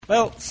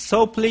Well,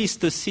 so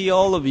pleased to see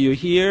all of you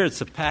here. It's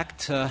a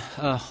packed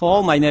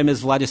hall. My name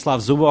is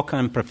Vladislav Zubok.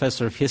 I'm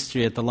professor of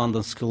history at the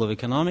London School of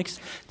Economics,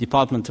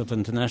 Department of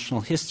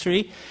International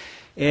History.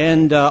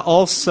 And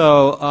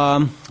also,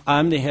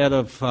 I'm the head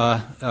of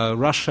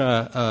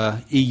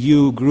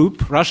Russia-EU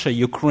group,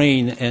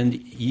 Russia-Ukraine and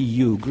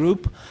EU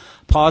group,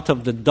 part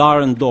of the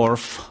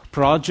Dahrendorf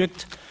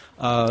project,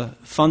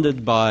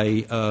 funded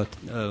by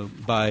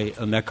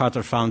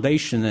MacArthur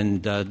Foundation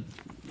and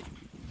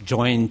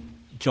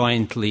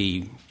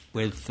jointly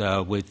with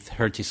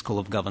Hertie School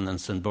of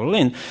Governance in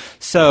Berlin.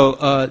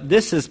 So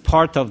this is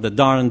part of the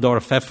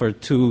Dahrendorf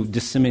effort to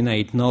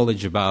disseminate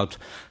knowledge about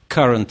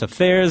current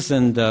affairs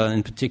and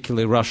in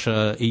particular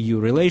Russia-EU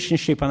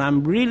relationship. And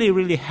I'm really,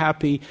 really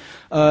happy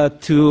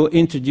to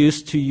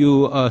introduce to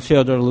you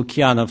Fyodor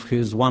Lukyanov, who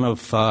is one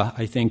of,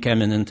 I think,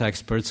 eminent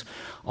experts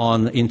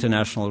on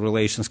international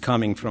relations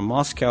coming from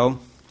Moscow.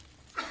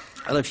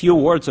 A few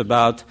words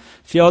about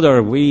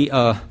Fyodor. We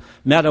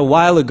met a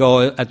while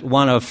ago at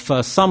one of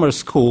summer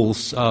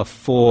schools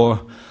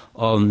for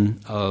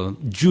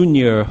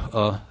junior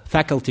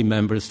faculty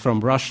members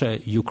from Russia,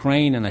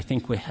 Ukraine, and I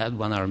think we had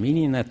one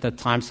Armenian at that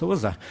time, so it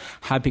was a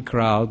happy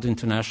crowd,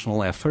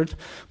 international effort.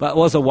 But it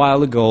was a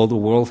while ago. The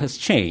world has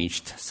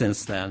changed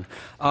since then.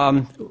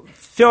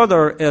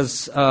 Fyodor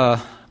is,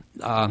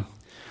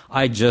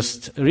 I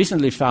just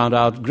recently found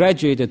out,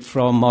 graduated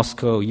from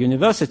Moscow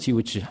University,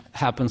 which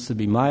happens to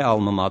be my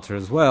alma mater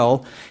as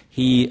well.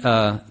 He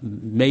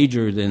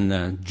majored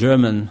in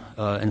German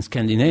and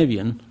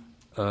Scandinavian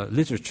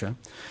literature.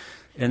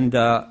 And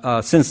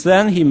since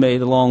then, he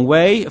made a long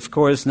way. Of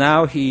course,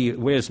 now he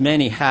wears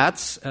many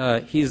hats.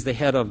 He's the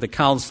head of the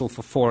Council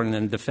for Foreign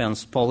and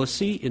Defense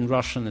Policy. In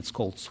Russian, it's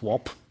called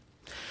SWOP.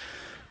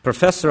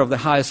 Professor of the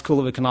High School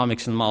of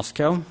Economics in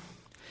Moscow.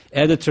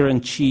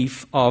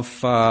 Editor-in-chief of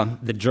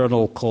the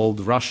journal called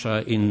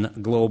Russia in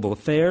Global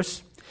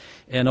Affairs.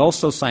 And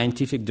also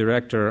scientific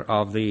director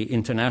of the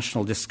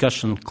International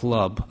Discussion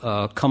Club,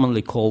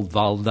 commonly called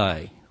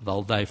Valdai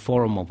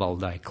Forum or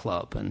Valdai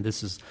Club. And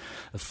this is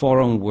a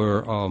forum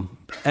where,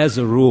 as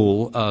a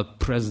rule,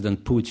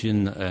 President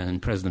Putin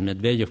and President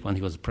Medvedev, when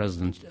he was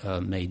president,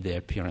 made their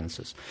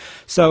appearances.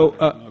 So,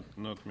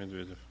 not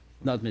Medvedev.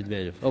 Not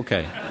Medvedev,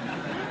 okay.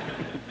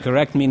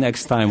 Correct me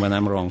next time when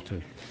I'm wrong,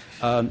 too.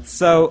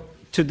 So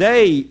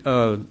today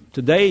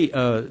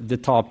the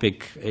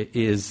topic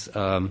is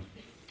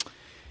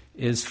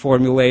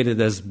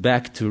formulated as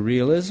back to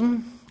realism,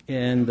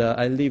 and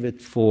I leave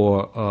it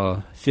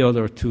for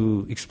Fyodor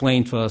to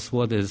explain to us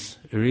what is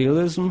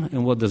realism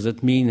and what does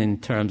it mean in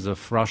terms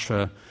of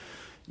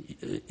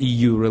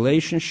Russia-EU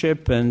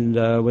relationship. And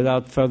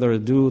without further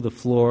ado, the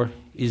floor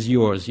is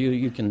yours.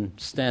 You can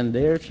stand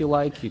there if you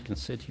like. You can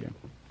sit here.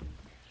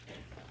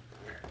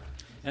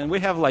 And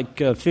we have like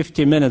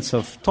 50 minutes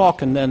of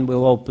talk, and then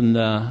we'll open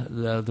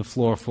the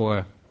floor for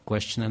a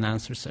question and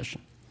answer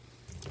session.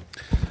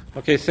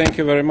 Okay, thank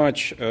you very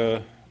much,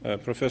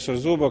 Professor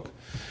Zubok.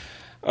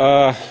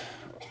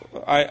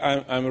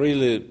 I'm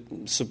really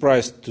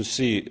surprised to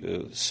see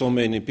so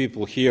many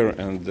people here,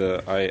 and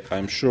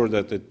I'm sure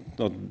that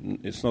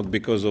it's not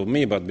because of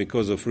me, but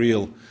because of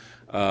real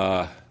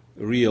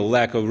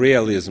lack of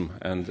realism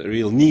and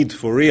real need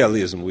for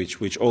realism,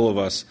 which all of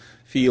us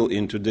feel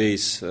in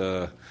today's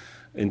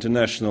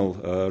international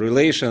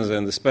relations,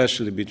 and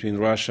especially between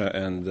Russia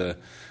and the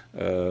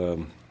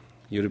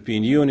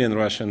European Union,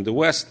 Russia and the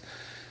West.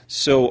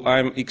 So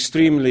I'm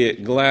extremely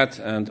glad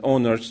and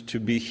honored to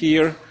be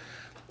here,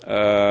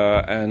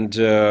 and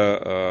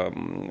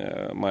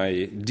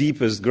my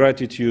deepest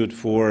gratitude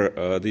for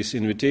this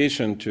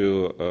invitation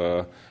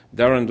to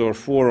Dahrendorf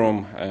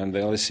Forum and the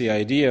LSE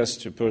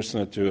IDEAS,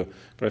 personally to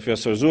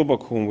Professor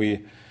Zubok,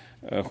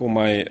 whom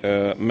I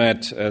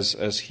met,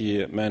 as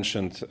he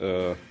mentioned,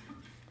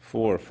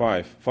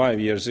 5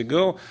 years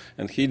ago,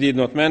 and he did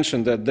not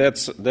mention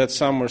that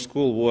summer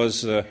school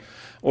was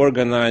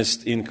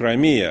organized in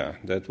Crimea.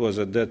 That was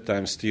at that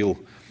time still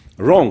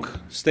wrong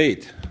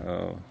state,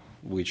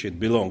 which it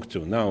belonged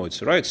to. Now it's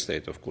the right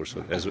state, of course,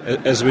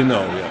 as we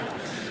know. Yeah.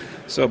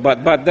 So,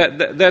 but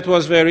that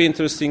was very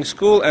interesting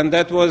school, and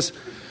that was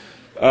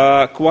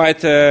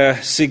quite a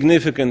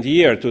significant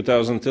year,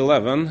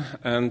 2011,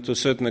 and to a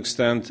certain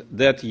extent,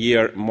 that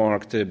year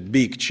marked a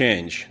big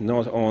change,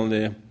 not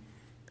only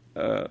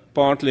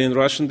partly in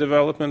Russian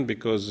development,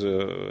 because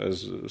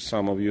as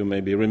some of you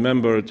maybe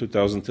remember,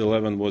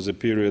 2011 was a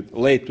period,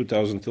 late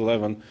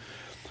 2011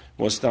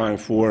 was time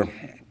for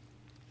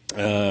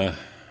a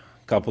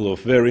couple of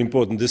very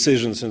important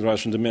decisions in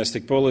Russian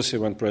domestic policy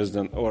when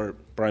President or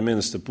Prime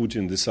Minister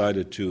Putin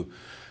decided to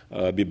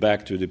be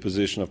back to the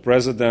position of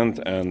president,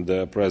 and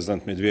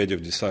President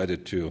Medvedev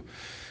decided to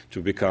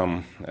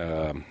become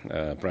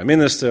prime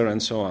minister,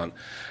 and so on,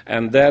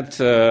 and that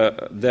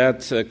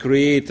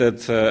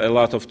created a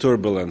lot of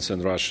turbulence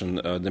in Russian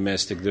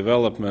domestic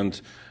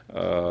development,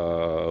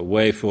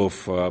 wave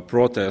of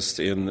protests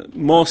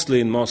mostly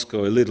in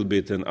Moscow, a little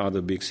bit in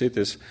other big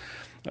cities,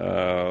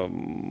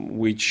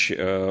 which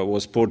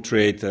was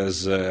portrayed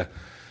as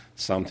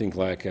something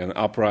like an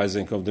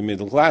uprising of the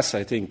middle class.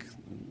 I think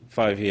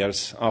 5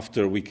 years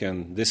after we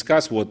can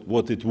discuss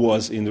what it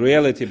was in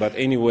reality, but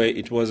anyway,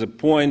 it was a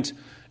point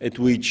at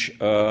which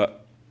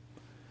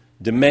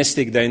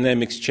domestic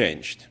dynamics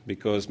changed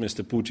because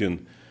Mr.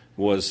 Putin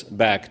was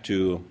back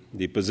to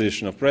the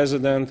position of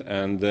president,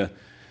 and the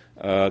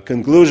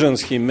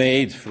conclusions he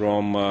made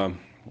from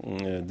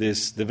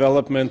this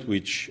development,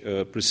 which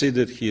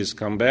preceded his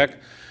comeback,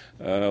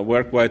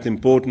 were quite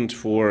important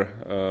for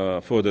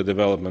the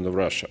development of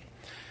Russia.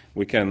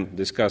 We can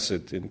discuss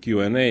it in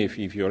Q&A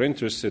if you're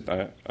interested,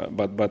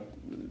 but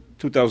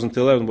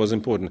 2011 was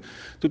important.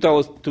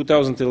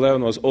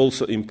 2011 was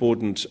also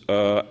important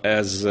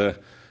as a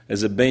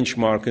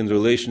benchmark in the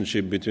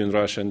relationship between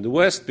Russia and the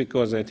West,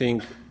 because I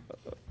think,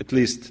 at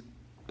least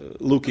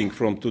looking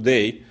from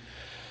today,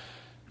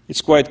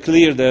 it's quite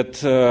clear that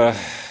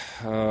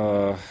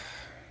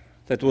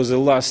that was the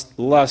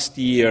last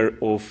year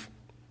of,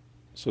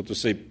 so to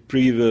say,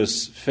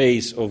 previous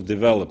phase of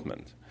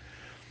development.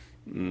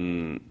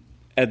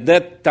 At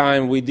that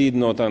time, we did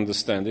not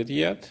understand it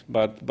yet,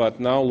 but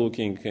now,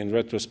 looking in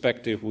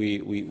retrospective,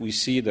 we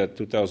see that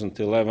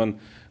 2011,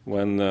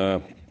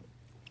 when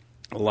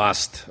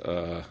last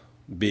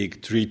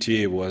big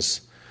treaty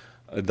was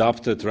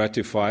adopted,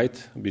 ratified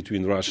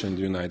between Russia and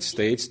the United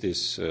States,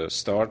 this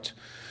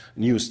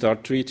New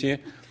START treaty,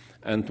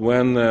 and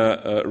when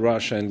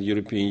Russia and the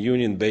European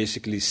Union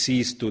basically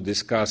ceased to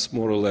discuss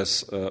more or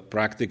less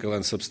practical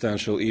and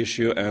substantial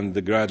issue,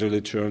 and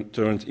gradually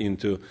turned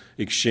into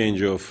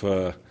exchange of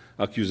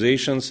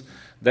accusations,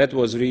 that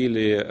was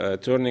really a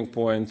turning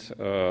point,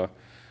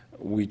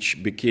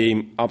 which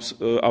became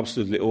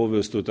absolutely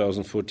obvious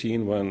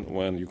 2014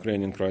 when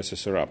Ukrainian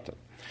crisis erupted.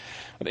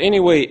 But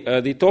anyway,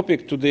 the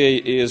topic today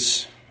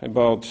is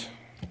about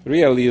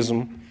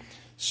realism.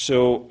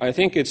 So I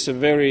think it's a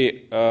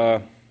very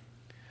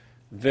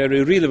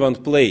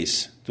relevant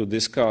place to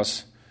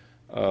discuss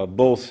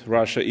both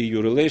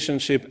Russia-EU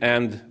relationship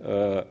and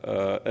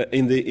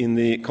in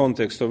the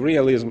context of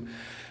realism,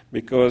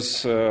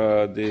 because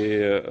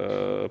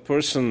the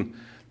person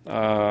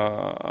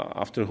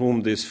after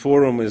whom this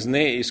forum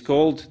is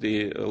called,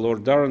 the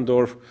Lord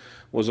Dahrendorf,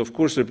 was of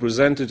course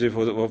representative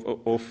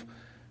of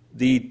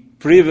the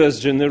previous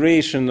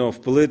generation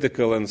of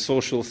political and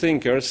social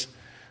thinkers,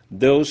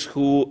 those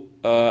who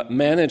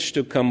managed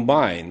to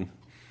combine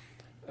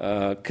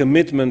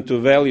commitment to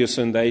values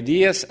and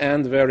ideas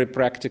and very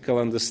practical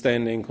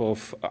understanding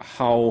of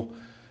how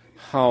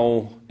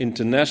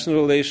international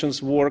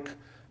relations work,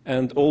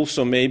 and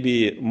also,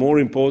 maybe more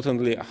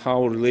importantly,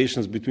 how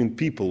relations between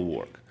people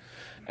work.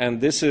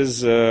 And this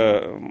is,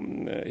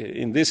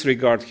 in this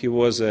regard, he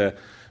was a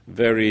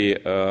very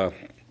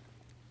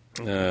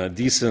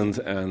decent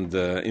and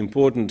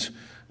important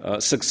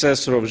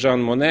successor of Jean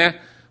Monnet,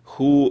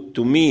 who,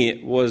 to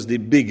me, was the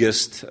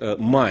biggest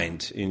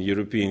mind in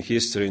European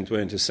history in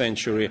 20th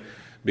century,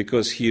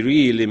 because he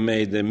really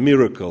made a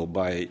miracle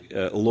by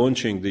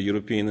launching the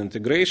European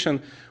integration,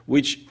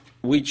 which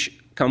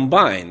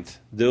combined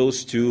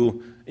those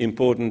two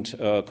important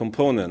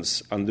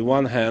components. On the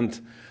one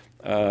hand,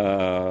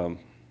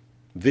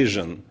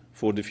 vision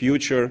for the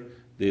future,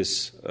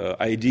 this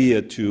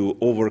idea to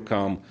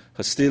overcome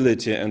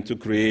hostility and to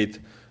create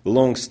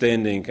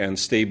long-standing and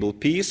stable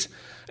peace.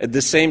 At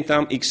the same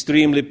time,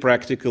 extremely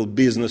practical,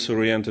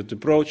 business-oriented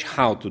approach,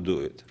 how to do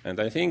it. And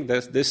I think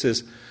that this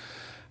is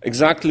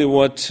exactly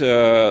what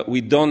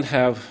we don't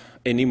have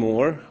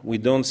anymore. We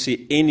don't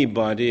see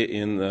anybody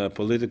in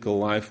political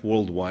life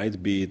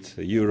worldwide, be it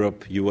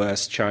Europe,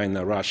 US,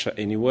 China, Russia,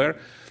 anywhere,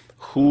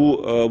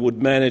 who would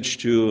manage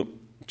to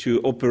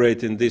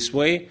operate in this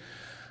way.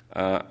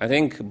 I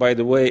think, by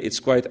the way, it's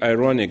quite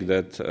ironic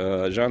that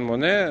Jean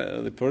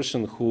Monnet, the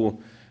person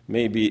who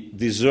maybe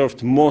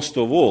deserved most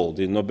of all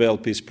the Nobel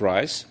Peace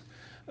Prize,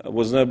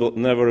 was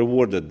never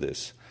awarded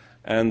this.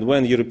 And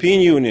when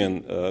European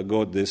Union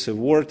got this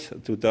award,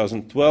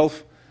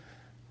 2012,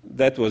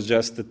 that was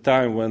just the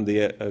time when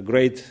the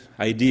great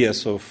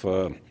ideas of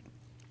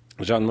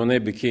Jean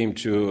Monnet became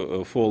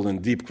to fall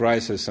in deep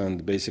crisis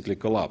and basically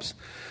collapse.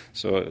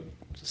 So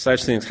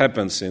such things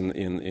happens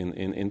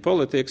in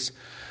politics.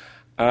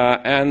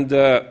 And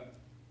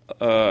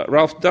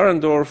Ralph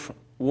Dahrendorf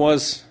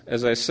was,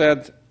 as I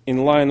said,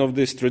 in line of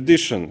this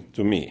tradition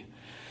to me.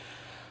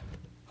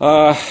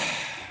 A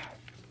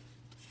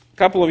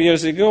couple of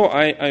years ago,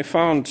 I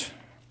found,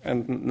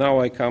 and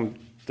now I come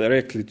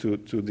directly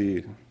to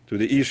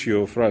the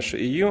issue of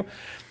Russia-EU,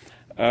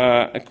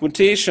 a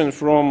quotation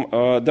from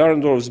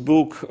Dahrendorf's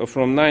book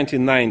from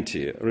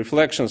 1990,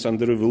 Reflections on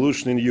the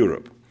Revolution in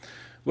Europe,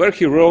 where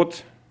he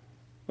wrote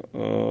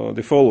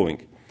the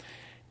following: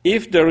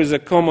 "If there is a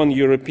common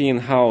European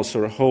house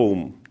or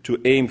home to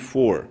aim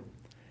for,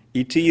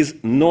 it is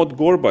not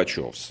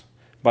Gorbachev's,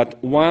 but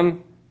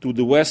one to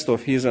the west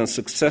of his and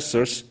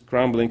successors'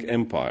 crumbling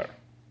empire.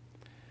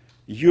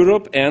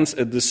 Europe ends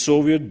at the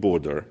Soviet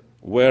border,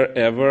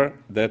 wherever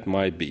that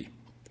might be."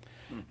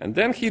 And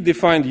then he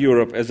defined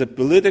Europe as a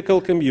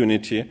political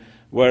community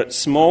where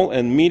small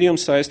and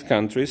medium-sized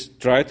countries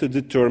try to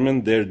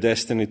determine their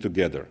destiny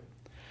together.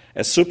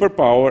 A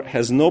superpower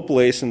has no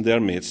place in their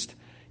midst.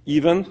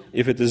 even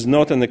if it is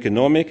not an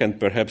economic and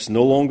perhaps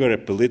no longer a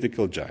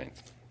political giant.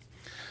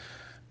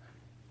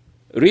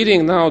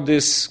 Reading now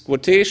this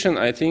quotation,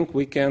 I think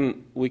we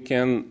can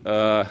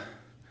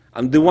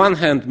on the one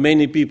hand,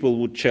 many people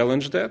would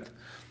challenge that.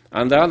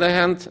 On the other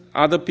hand,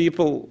 other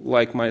people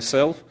like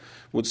myself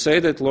would say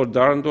that Lord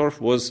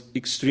Dahrendorf was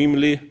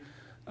extremely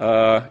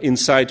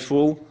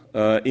insightful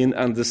in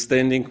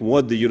understanding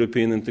what the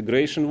European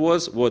integration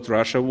was, what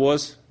Russia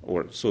was,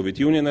 or Soviet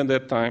Union at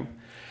that time.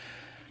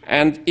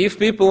 And if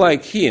people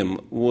like him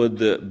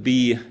would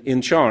be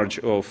in charge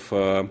of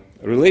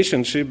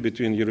relationship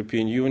between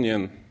European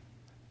Union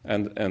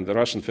and the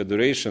Russian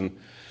Federation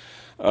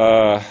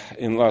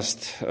in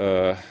last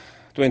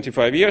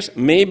 25 years,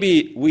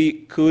 maybe we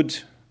could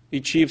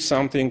achieve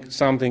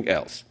something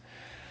else.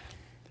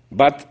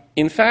 But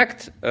in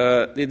fact,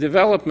 the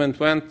development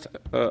went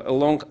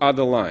along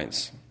other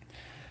lines.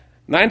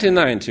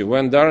 1990,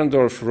 when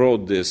Dahrendorf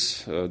wrote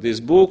this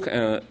book,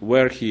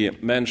 where he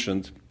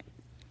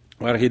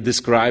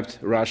described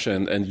Russia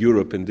and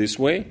Europe in this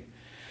way,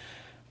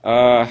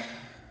 another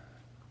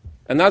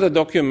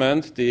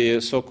document, the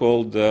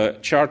so-called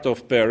Chart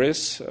of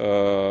Paris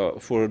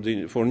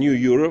for New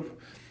Europe,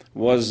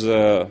 was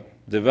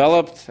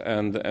developed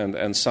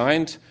and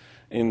signed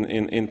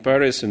in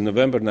Paris in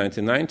November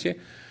 1990,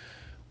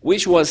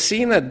 which was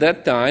seen at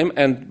that time,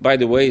 and by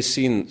the way,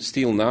 seen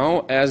still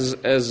now, as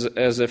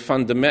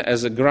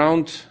a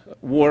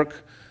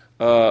groundwork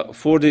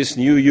for this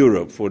new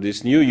Europe, for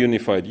this new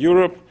unified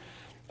Europe.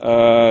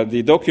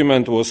 The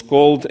document was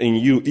called A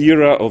New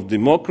Era of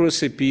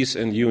Democracy, Peace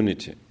and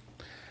Unity.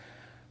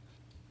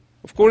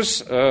 Of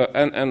course,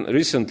 and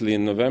recently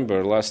in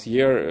November last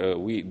year,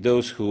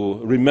 those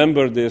who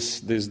remember this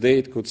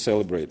date could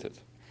celebrate it.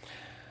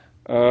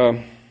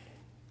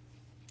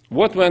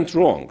 What went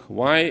wrong?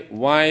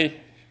 Why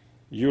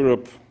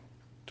Europe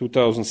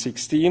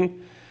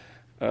 2016?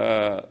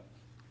 I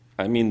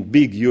mean,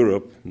 big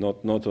Europe,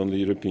 not only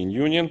European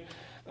Union,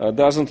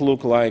 doesn't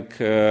look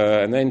like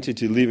an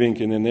entity living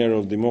in an era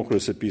of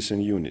democracy, peace,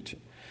 and unity.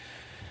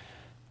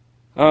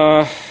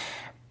 I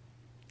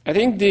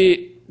think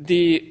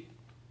the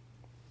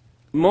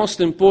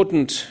most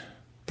important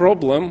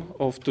problem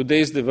of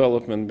today's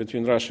development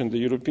between Russia and the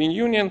European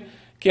Union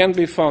can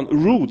be found,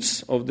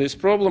 roots of this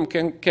problem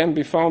can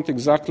be found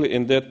exactly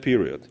in that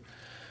period.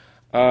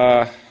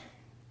 The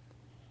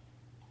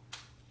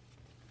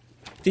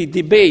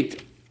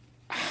debate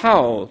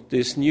how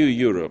this new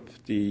Europe,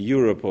 the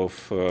Europe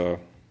of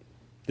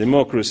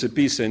democracy,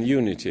 peace and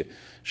unity,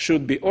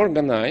 should be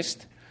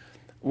organized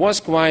was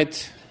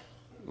quite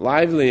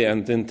lively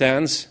and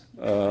intense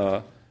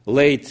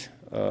late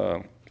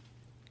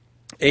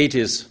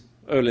 80s,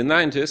 early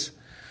 90s,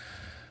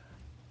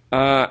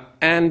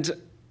 and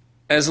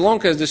as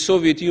long as the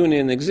Soviet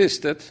Union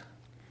existed,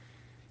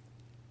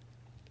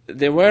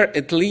 there were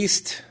at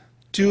least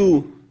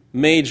two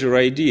major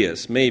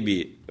ideas,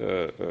 maybe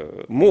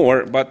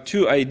more, but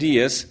two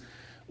ideas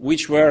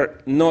which were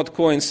not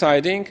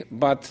coinciding,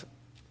 but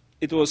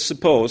it was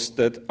supposed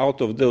that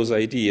out of those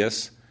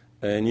ideas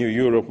a new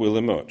Europe will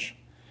emerge.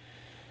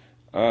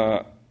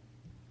 I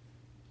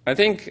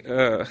think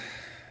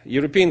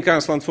European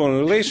Council on Foreign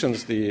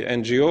Relations, the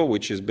NGO,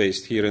 which is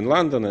based here in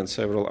London and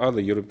several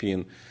other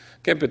European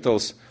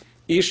capitals,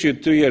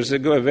 issued 2 years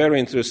ago a very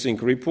interesting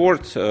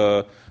report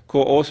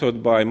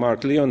co-authored by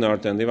Mark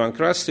Leonard and Ivan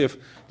Krastyev,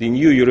 The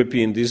New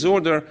European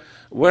Disorder,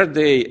 where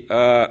they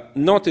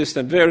noticed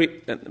a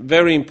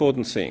very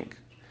important thing,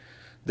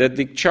 that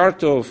the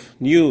Charter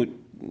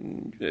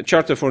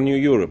for New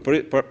Europe,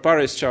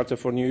 Paris Charter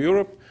for New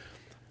Europe,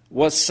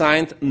 was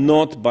signed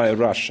not by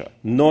Russia,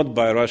 not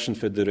by Russian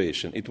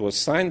Federation. It was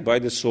signed by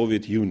the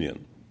Soviet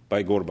Union,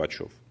 by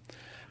Gorbachev.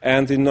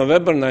 And in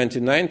November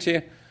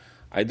 1990,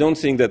 I don't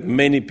think that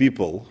many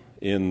people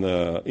in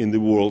the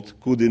world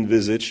could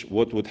envisage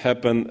what would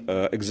happen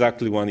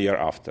exactly 1 year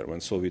after,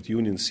 when Soviet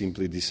Union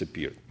simply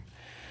disappeared.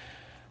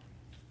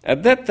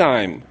 At that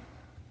time,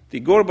 the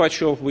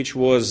Gorbachev, which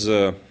was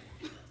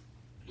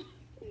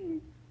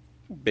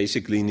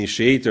basically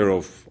initiator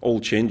of all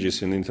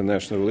changes in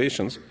international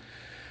relations,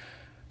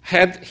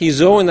 had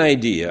his own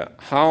idea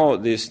how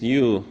this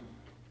new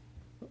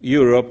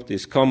Europe,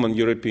 this common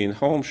European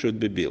home, should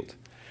be built.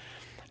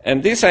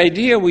 And this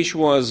idea, which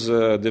was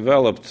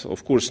developed,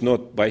 of course,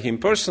 not by him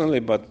personally,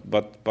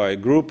 but by a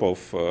group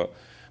of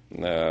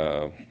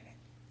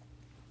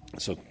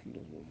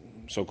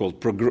so-called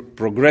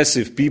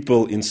progressive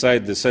people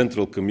inside the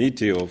Central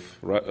Committee of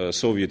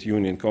Soviet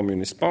Union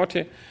Communist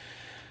Party,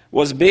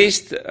 was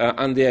based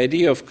on the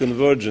idea of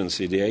convergence,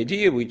 the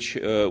idea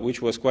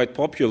which was quite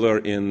popular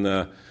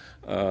in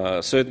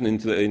certain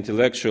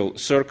intellectual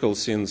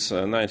circles since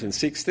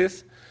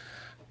 1960s,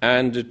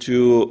 and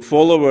to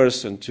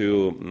followers and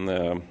to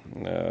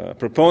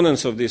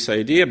proponents of this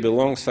idea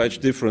belong such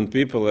different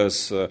people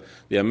as the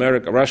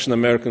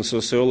Russian-American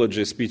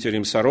sociologist Peter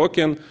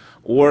Sorokin,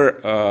 or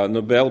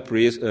Nobel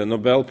Prize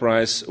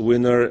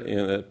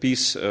winner,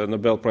 Peace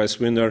Nobel Prize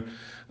winner,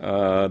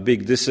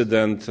 big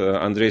dissident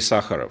Andrei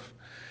Sakharov.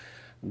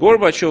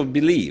 Gorbachev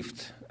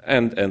believed,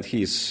 and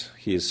his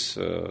his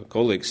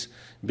colleagues,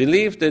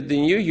 believed that the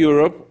new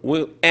Europe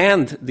will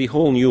end the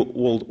whole new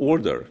world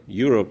order.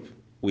 Europe,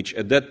 which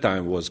at that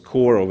time was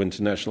core of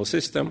international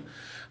system,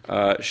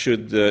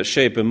 should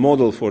shape a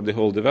model for the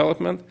whole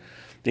development.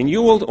 The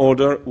new world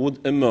order would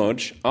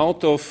emerge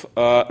out of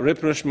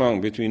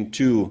rapprochement between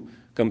two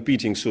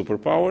competing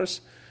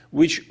superpowers,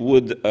 which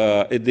would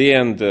at the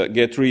end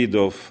get rid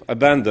of,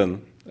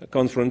 abandon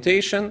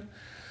confrontation,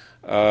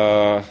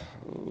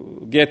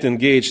 get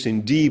engaged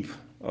in deep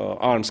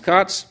arms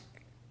cuts,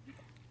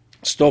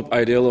 stop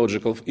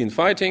ideological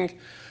infighting,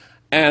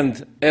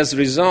 and as a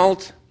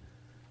result,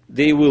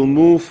 they will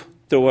move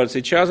towards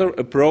each other,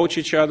 approach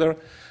each other,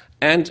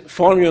 and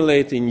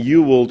formulate a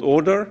new world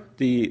order,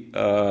 the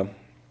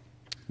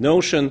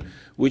notion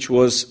which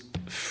was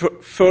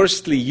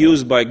firstly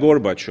used by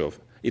Gorbachev.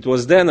 It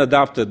was then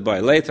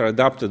later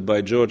adopted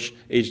by George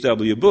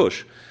H.W.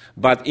 Bush.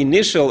 But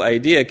initial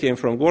idea came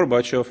from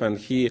Gorbachev, and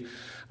he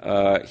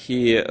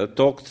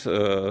talked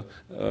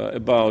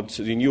about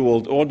the New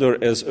World Order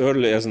as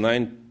early as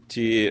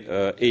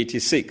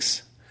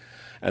 1986.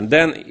 And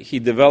then he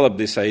developed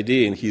this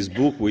idea in his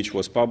book, which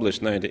was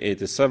published in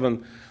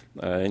 1987,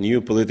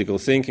 New Political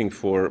Thinking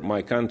for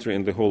My Country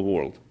and the Whole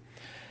World.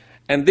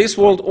 And this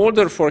world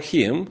order for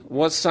him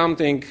was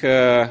something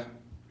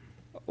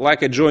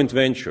like a joint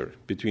venture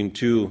between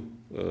two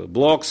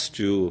blocs,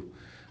 two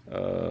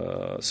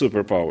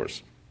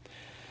superpowers.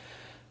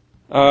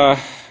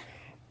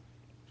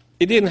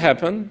 It didn't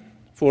happen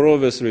for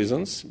obvious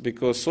reasons,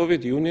 because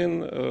Soviet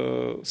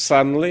Union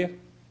suddenly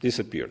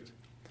disappeared.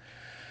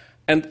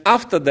 And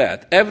after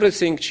that,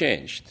 everything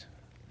changed.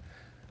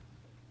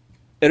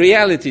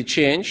 Reality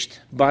changed,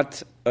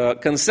 but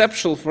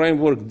conceptual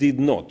framework did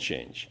not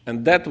change.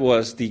 And that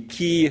was the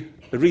key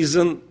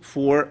reason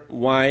for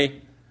why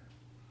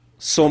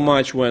so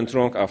much went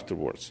wrong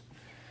afterwards.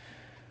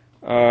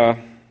 On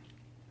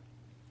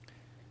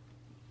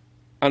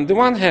the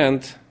one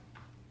hand,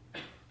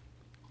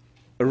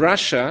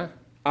 Russia,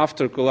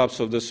 after collapse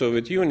of the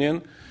Soviet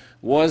Union,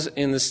 was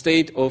in a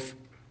state of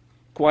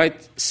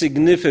quite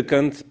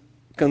significant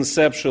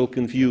conceptual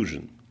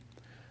confusion.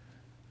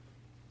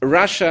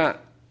 Russia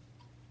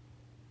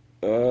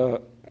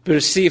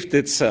perceived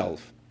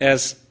itself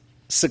as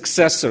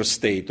successor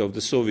state of the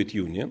Soviet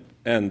Union,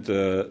 and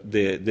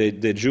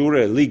de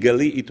jure,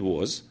 legally, it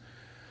was.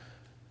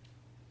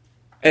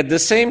 At the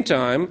same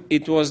time,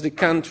 it was the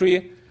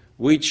country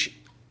which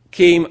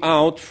came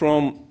out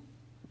from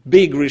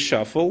big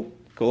reshuffle,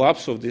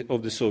 collapse of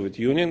the Soviet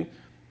Union,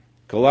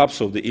 collapse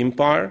of the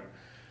empire,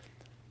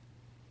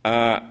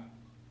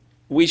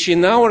 which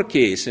in our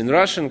case, in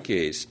Russian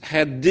case,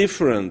 had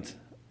different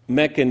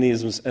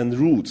mechanisms and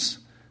roots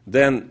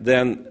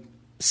than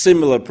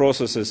similar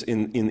processes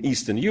in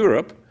Eastern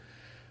Europe,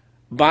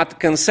 but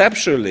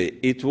conceptually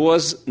it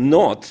was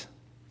not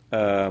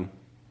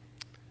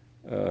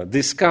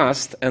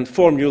discussed and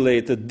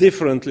formulated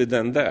differently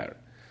than there.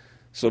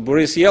 So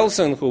Boris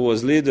Yeltsin, who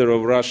was leader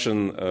of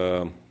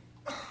Russian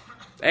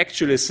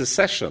actually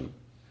secession,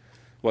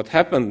 what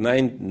happened in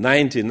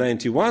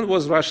 1991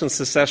 was Russian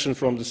secession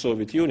from the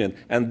Soviet Union,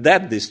 and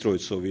that destroyed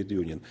Soviet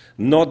Union,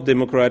 not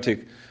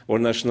democratic or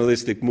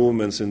nationalistic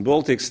movements in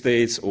Baltic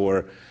states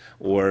or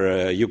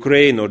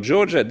Ukraine or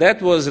Georgia.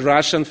 That was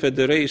Russian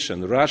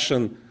Federation,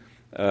 Russian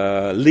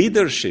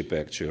leadership,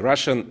 actually,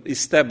 Russian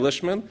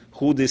establishment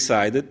who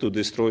decided to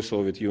destroy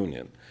Soviet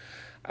Union.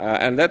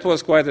 And that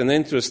was quite an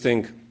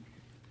interesting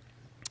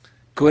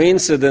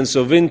coincidence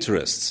of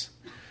interests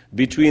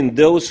between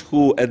those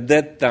who at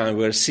that time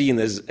were seen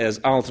as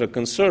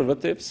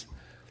ultra-conservatives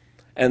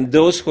and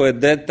those who at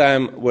that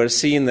time were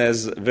seen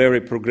as very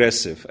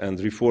progressive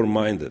and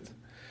reform-minded.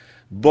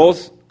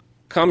 Both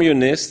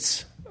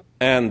communists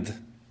and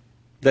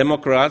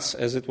Democrats,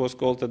 as it was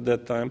called at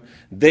that time,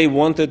 they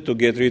wanted to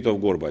get rid of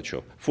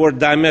Gorbachev for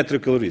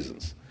diametrical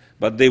reasons,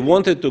 but they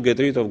wanted to get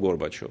rid of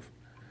Gorbachev.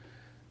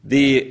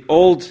 The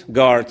old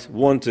guard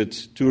wanted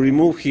to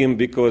remove him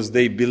because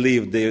they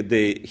believed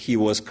he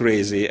was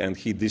crazy and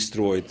he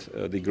destroyed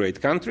the great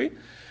country.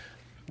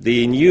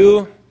 The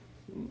new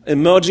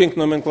emerging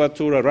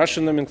nomenclatura,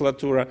 Russian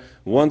nomenclatura,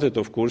 wanted,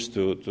 of course,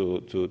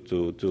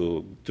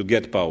 to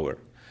get power.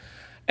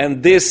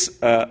 And this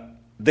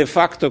de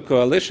facto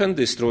coalition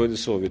destroyed the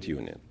Soviet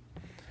Union.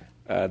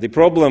 The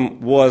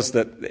problem was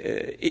that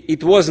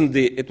it wasn't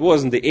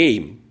the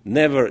aim.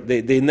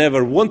 They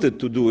never wanted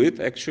to do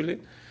it, actually.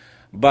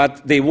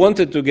 But they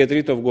wanted to get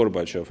rid of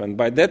Gorbachev, and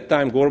by that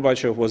time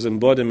Gorbachev was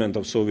embodiment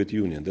of Soviet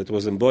Union. That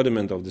was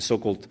embodiment of the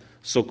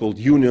so-called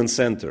Union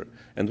Center.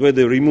 And when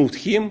they removed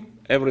him,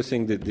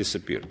 everything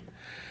disappeared.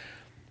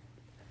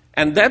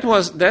 And that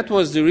was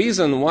the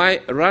reason why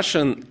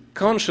Russian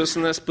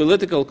consciousness,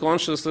 political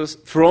consciousness,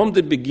 from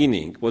the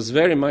beginning was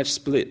very much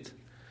split.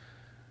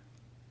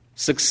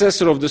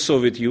 Successor of the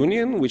Soviet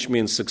Union, which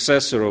means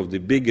successor of the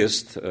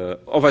biggest,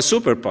 of a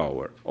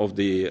superpower, of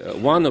the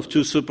one of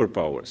two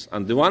superpowers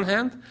on the one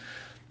hand,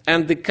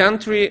 and the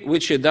country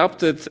which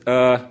adopted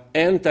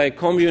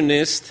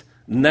anti-communist,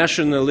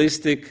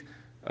 nationalistic,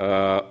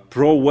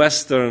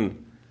 pro-Western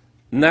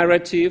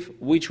narrative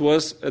which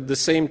was at the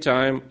same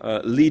time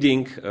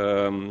leading,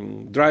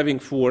 driving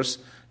force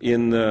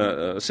in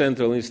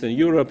Central and Eastern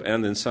Europe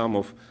and in some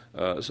of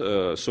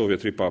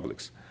Soviet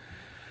republics.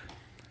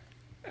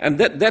 And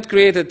that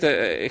created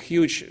a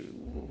huge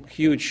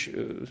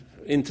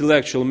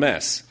intellectual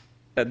mess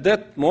at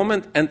that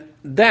moment, and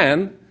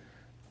then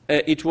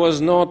it was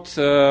not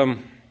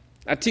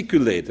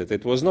articulated,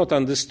 it was not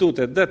understood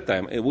at that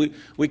time.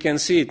 We can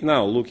see it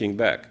now looking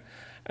back.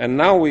 And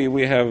now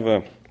we have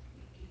a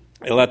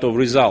lot of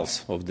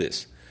results of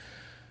this.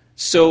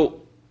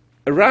 So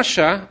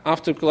Russia,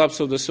 after collapse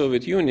of the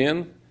Soviet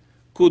Union,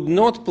 could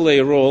not play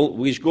a role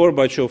which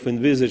Gorbachev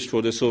envisaged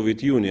for the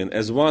Soviet Union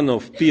as one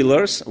of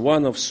pillars,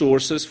 one of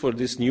sources for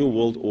this new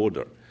world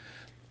order.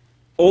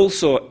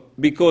 Also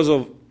because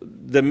of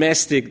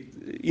domestic,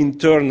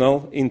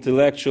 internal,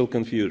 intellectual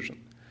confusion.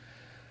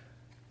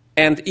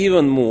 And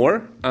even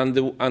more, on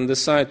the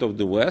side of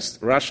the West,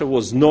 Russia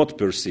was not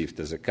perceived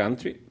as a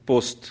country,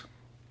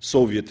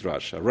 post-Soviet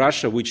Russia.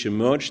 Russia, which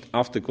emerged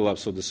after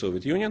collapse of the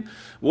Soviet Union,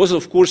 was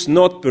of course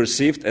not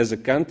perceived as a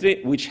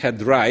country which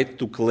had right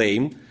to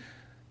claim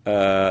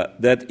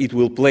that it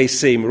will play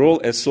same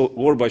role as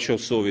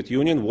Gorbachev's Soviet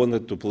Union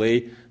wanted to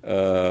play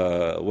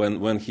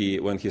when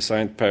he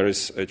signed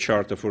Paris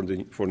Charter for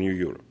New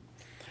Europe.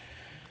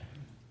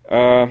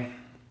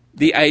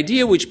 The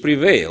idea which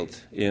prevailed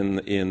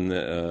in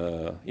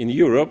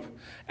Europe,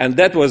 and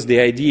that was the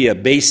idea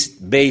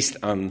based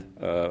on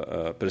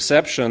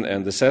perception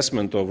and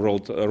assessment of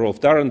Rolf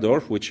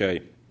Dahrendorf, which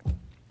I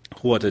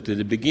quoted at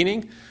the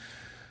beginning,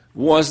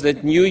 was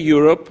that New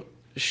Europe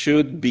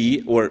should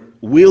be or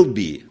will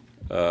be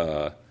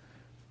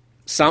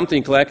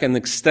something like an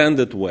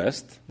extended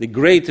West. The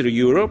greater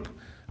Europe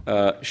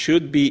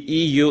should be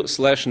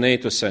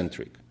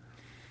EU/NATO-centric.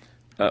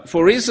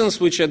 For reasons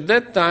which at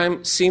that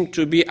time seemed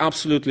to be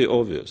absolutely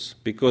obvious,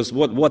 because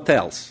what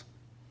else?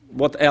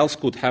 What else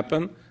could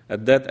happen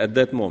at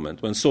that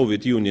moment? When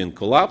Soviet Union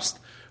collapsed,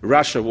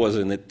 Russia was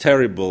in a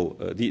terrible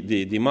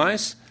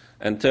demise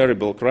and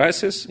terrible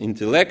crisis,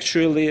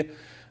 intellectually,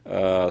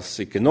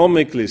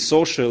 economically,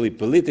 socially,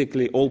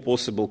 politically, all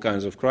possible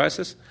kinds of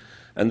crises.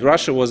 And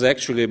Russia was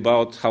actually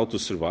about how to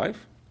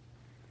survive.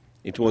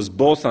 It was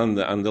both on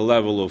the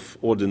level of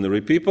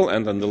ordinary people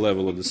and on the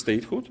level of the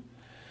statehood.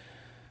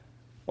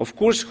 Of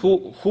course,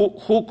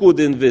 who could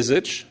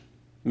envisage,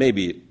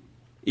 maybe,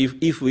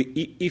 if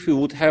we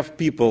would have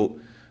people,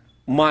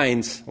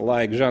 minds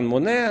like Jean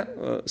Monnet,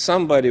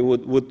 somebody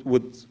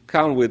would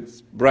come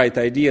with bright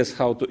ideas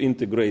how to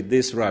integrate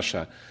this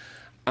Russia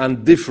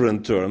on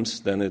different terms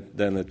than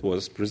it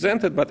was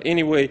presented. But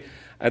anyway,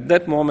 at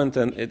that moment,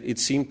 and it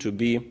seemed to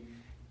be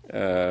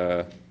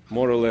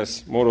more or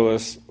less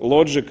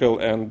logical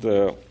and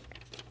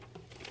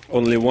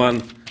only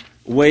one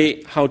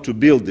way how to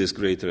build this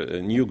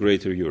new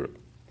greater Europe.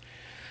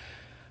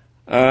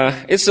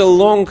 It's a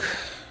long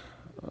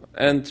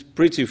and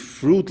pretty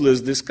fruitless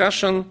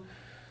discussion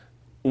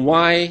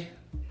why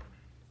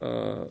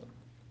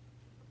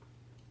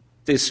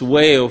this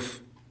way of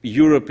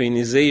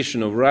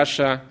Europeanization of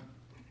Russia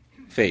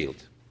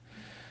failed.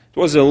 It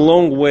was a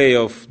long way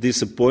of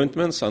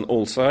disappointments on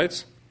all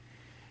sides.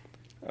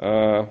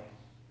 I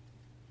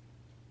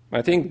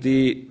think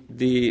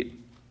it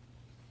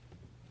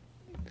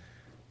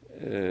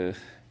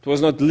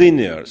was not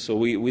linear, so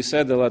we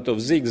said a lot of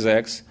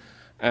zigzags,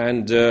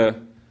 and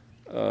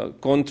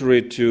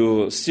contrary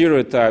to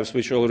stereotypes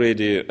which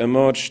already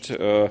emerged,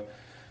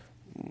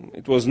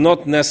 it was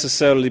not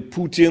necessarily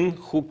Putin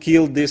who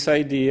killed this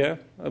idea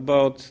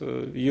about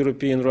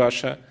European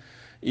Russia.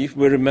 If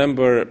we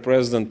remember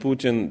President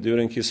Putin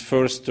during his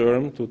first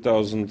term,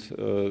 2000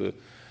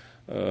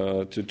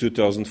 to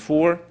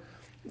 2004,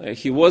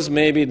 he was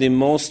maybe the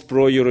most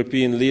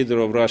pro-European leader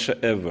of Russia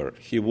ever.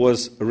 He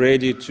was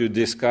ready to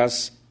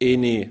discuss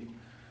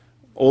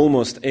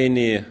almost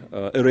any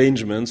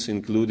arrangements,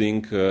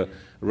 including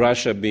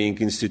Russia being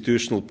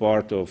institutional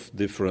part of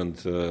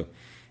different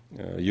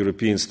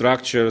European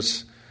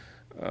structures.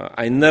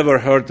 I never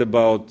heard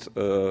about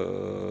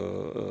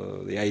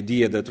the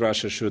idea that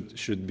Russia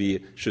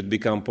should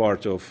become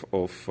part of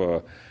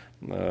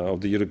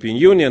the European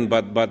Union,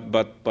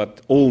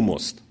 but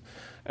almost.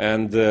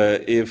 And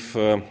if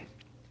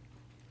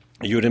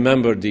you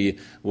remember the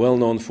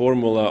well-known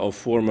formula of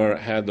former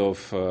head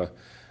of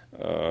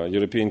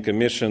European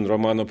Commission,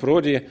 Romano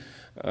Prodi,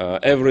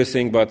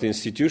 everything but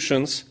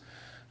institutions,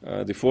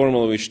 the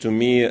formula which to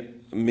me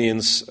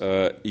means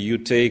you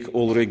take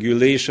all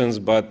regulations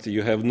but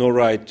you have no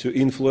right to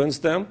influence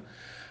them.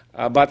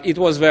 But it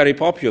was very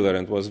popular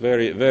and was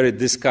very, very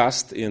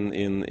discussed in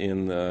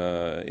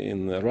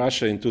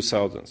Russia in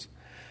 2000s.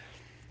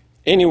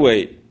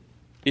 Anyway,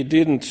 it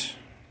didn't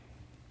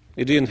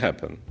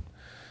happen.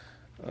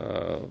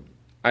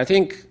 I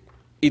think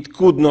it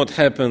could not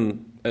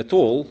happen at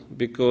all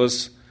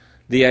because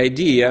the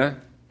idea,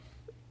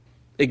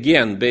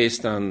 again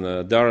based on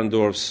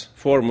Dahrendorf's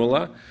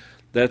formula,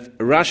 that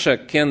Russia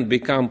can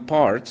become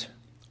part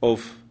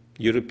of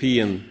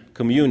European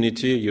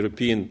community,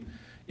 European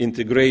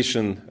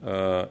integration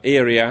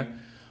area,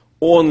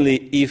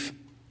 only if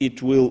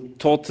it will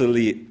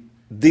totally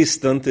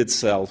distance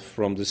itself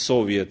from the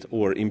Soviet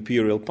or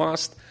imperial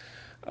past.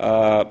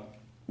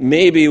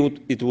 Maybe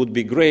it would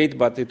be great,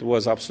 but it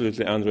was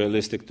absolutely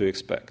unrealistic to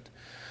expect.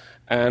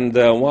 And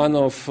one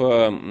of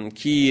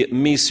key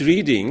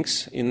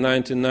misreadings in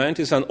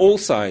 1990s on all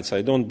sides,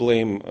 I don't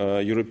blame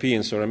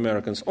Europeans or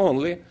Americans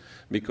only,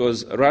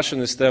 because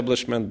Russian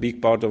establishment,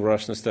 big part of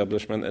Russian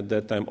establishment at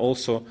that time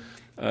also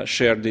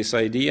shared this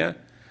idea.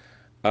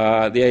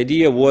 The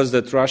idea was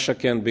that Russia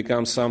can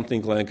become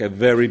something like a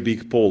very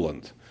big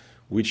Poland,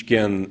 which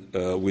can,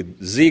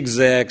 with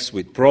zigzags,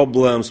 with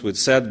problems, with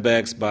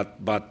setbacks,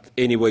 but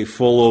anyway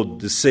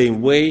followed the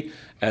same way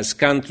as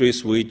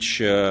countries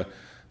which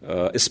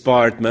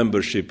aspired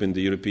membership in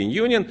the European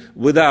Union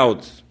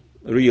without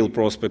real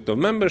prospect of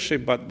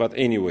membership, but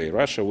anyway,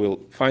 Russia will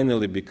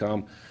finally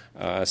become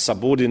a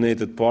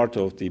subordinated part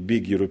of the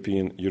big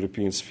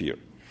European sphere.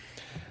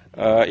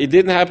 It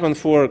didn't happen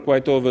for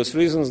quite obvious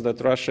reasons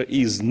that Russia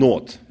is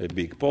not a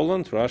big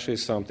Poland. Russia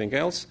is something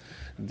else.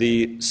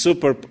 The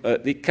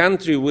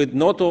country with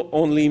not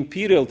only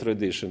imperial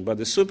tradition, but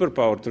the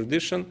superpower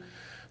tradition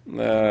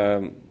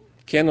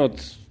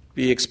cannot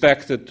be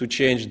expected to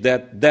change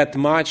that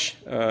much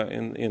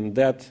in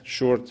that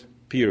short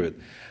period.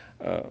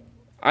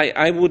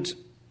 I would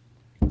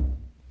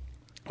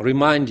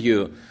remind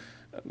you,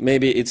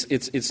 maybe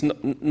it's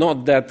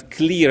not that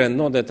clear and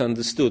not that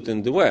understood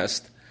in the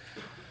West.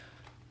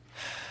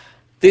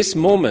 This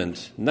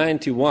moment,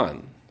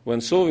 91,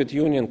 when Soviet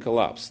Union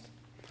collapsed,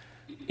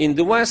 in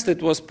the West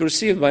it was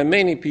perceived by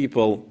many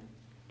people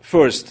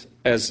first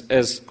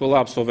as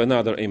collapse of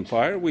another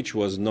empire, which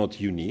was not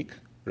unique.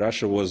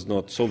 Russia was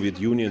not, Soviet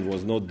Union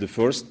was not the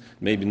first,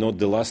 maybe not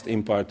the last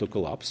empire to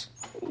collapse.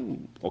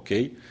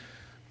 Okay.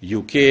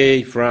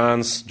 UK,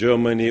 France,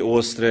 Germany,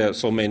 Austria,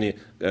 so many,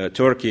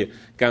 Turkey,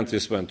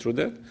 countries went through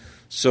that.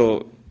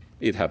 So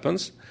it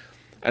happens.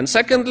 And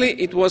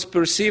secondly, it was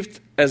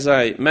perceived, as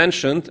I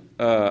mentioned,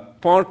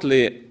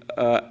 partly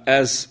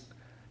as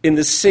in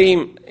the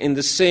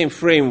same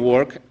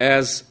framework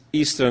as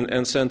Eastern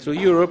and Central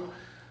Europe,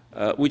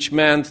 which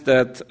meant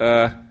that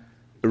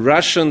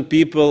Russian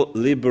people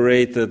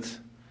liberated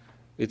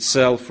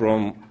itself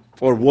from,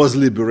 or was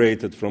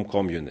liberated from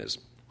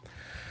communism.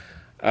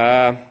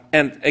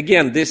 And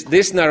again,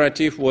 this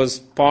narrative was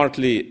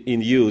partly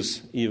in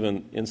use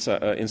even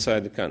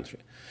inside the country.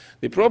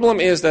 The problem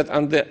is that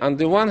on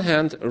the one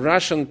hand,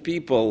 Russian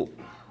people,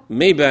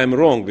 maybe I'm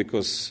wrong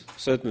because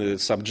certainly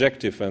it's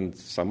subjective and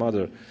some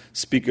other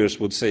speakers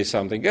would say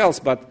something else,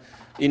 but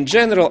in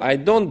general, I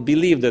don't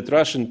believe that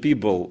Russian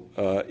people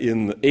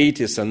in the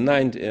 80s and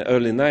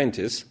early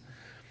 90s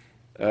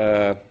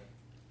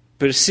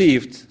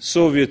perceived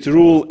Soviet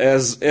rule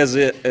as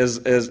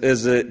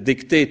a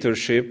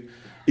dictatorship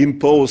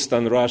imposed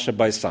on Russia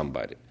by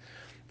somebody.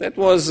 That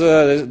was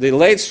the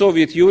late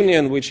Soviet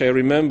Union, which I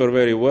remember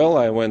very well.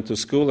 I went to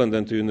school and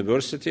then to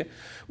university.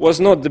 Was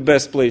not the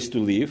best place to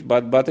live,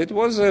 but it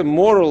was a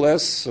more or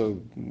less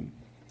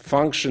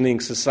functioning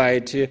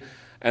society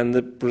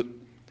and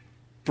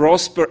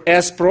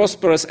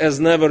prosperous as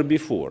never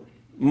before.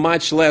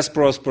 Much less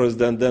prosperous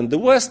than the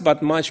West,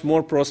 but much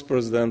more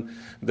prosperous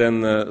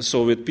than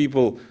Soviet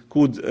people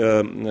could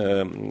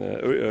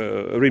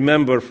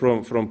remember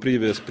from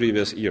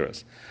previous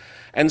eras.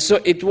 And so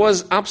it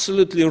was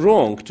absolutely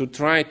wrong to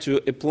try to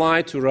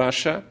apply to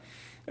Russia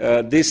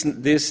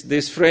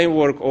this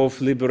framework of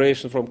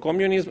liberation from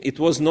communism. It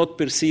was not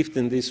perceived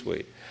in this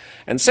way.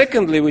 And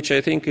secondly, which I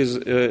think is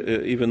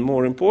even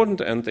more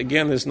important, and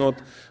again is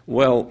not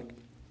well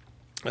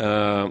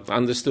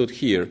understood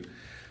here,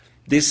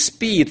 the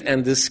speed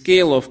and the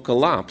scale of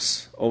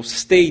collapse of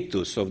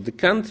status of the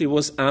country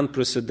was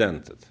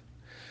unprecedented.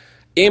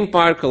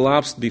 Empire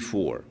collapsed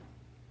before,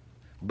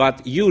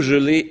 but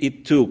usually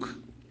it took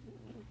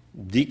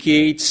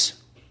decades,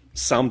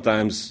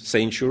 sometimes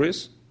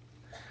centuries.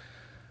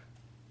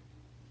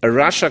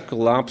 Russia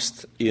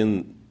collapsed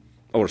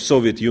or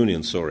Soviet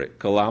Union,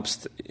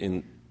 collapsed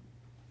in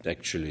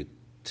actually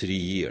 2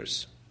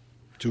 years.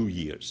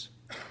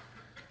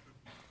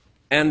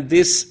 And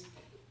this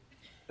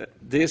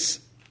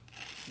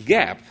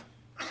gap,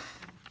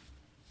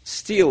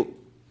 still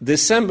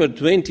December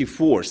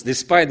 24th,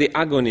 despite the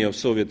agony of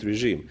Soviet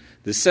regime,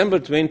 December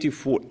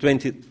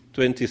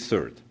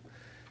 23rd,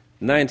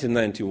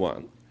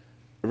 1991,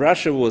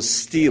 Russia was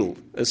still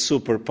a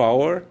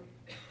superpower,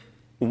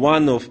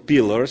 one of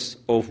pillars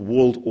of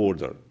world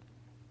order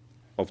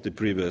of the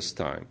previous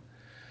time.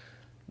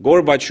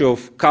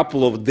 Gorbachev,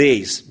 couple of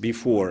days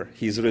before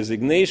his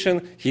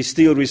resignation, he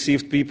still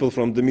received people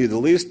from the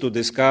Middle East to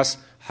discuss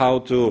how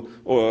to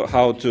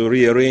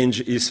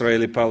rearrange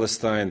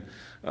Israeli-Palestine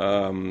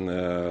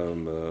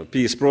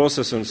peace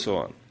process and so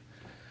on.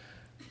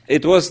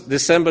 It was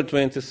December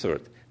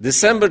 23rd.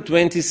 December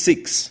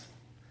 26th,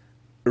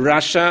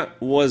 Russia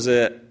was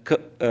a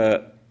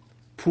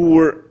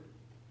poor,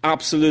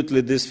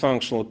 absolutely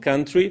dysfunctional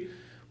country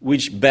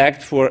which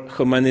begged for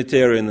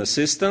humanitarian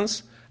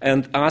assistance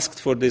and asked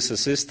for this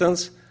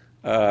assistance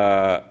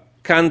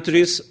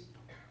countries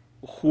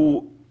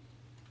who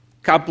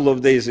couple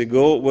of days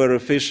ago were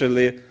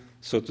officially,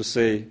 so to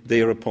say,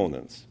 their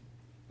opponents,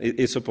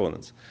 its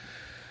opponents.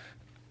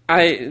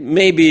 I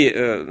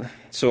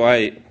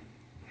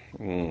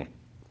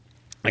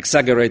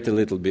exaggerate a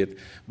little bit,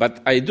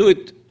 but I do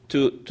it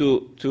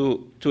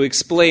to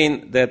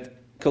explain that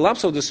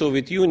collapse of the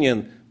Soviet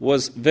Union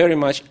was very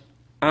much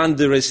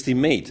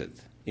underestimated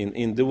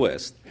in the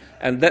West.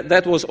 And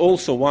that was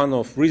also one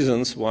of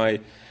reasons why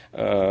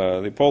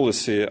the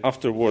policy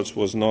afterwards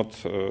was not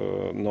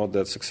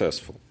that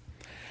successful.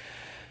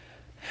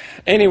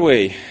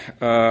 Anyway,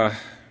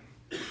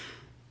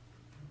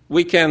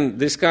 we can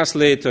discuss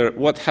later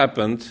what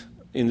happened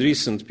in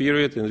recent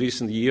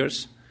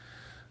years.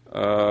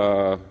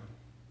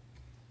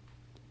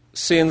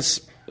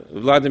 Since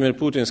Vladimir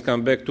Putin's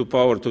come back to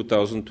power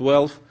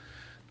 2012,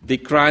 the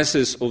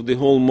crisis of the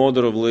whole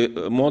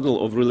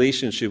model of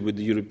relationship with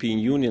the European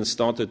Union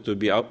started to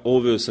be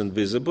obvious and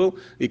visible.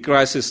 The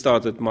crisis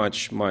started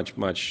much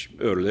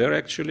earlier,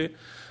 actually.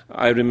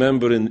 I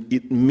remember in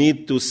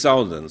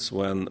mid-2000s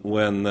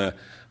when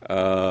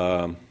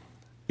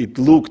it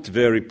looked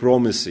very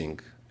promising,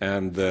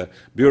 and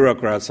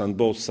bureaucrats on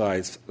both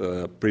sides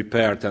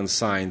prepared and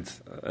signed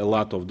a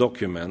lot of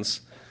documents.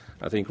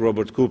 I think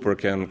Robert Cooper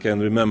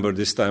can remember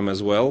this time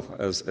as well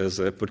as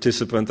a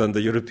participant on the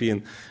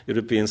European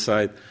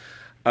side.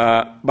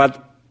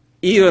 But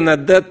even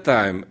at that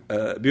time,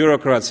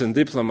 bureaucrats and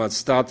diplomats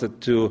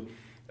started to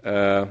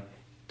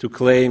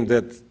claim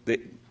that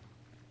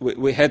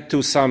we had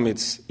 2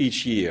 summits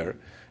each year,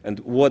 and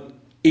what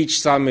each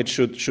summit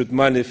should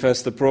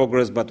manifest the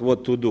progress, but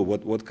what to do,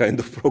 what kind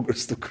of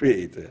progress to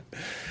create.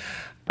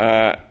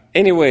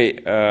 Anyway.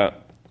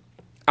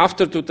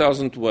 After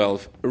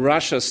 2012,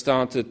 Russia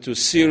started to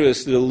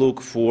seriously look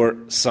for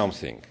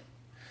something.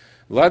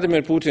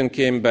 Vladimir Putin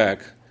came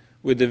back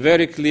with a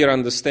very clear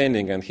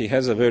understanding, and he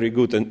has a very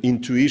good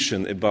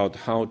intuition about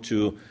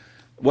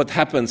what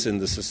happens in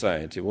the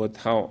society,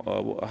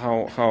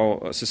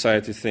 how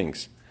society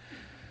thinks.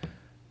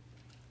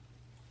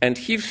 And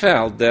he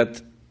felt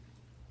that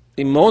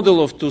the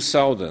model of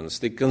 2000s,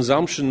 the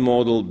consumption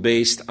model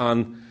based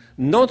on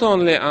not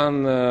only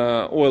on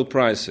oil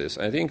prices.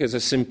 I think it's a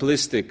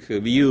simplistic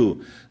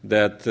view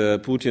that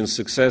Putin's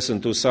success in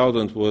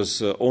 2000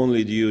 was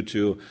only due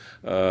to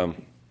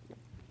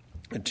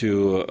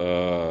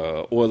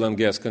oil and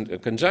gas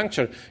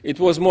conjuncture. It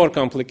was more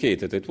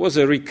complicated. It was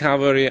a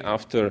recovery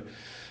after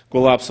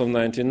collapse of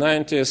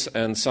 1990s,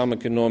 and some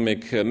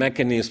economic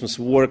mechanisms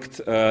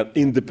worked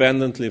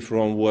independently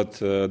from what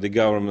the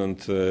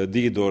government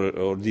did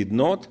or did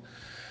not.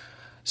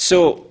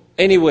 So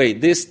anyway,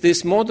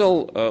 this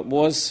model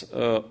was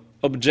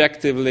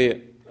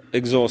objectively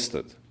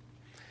exhausted.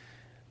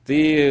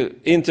 The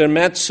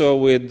intermezzo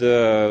with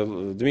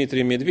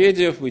Dmitry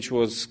Medvedev, which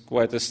was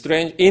quite a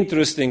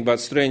interesting but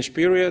strange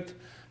period,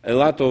 a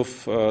lot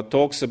of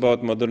talks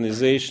about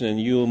modernization and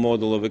new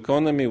model of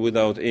economy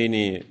without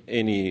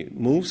any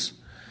moves.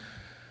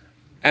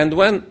 And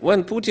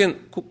when Putin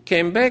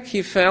came back,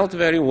 he felt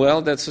very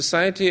well that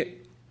society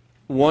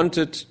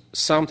wanted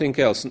something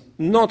else,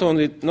 not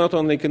only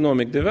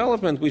economic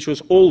development, which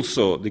was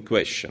also the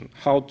question,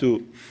 how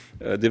to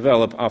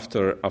develop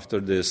after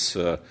this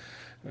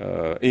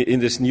in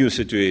this new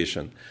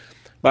situation,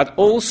 but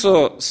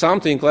also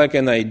something like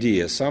an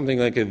idea, something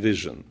like a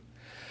vision.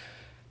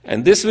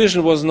 And this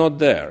vision was not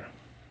there.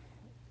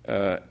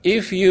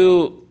 If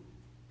you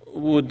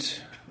would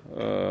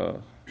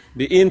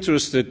be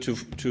interested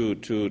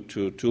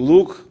to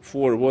look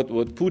for what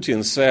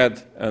Putin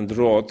said and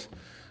wrote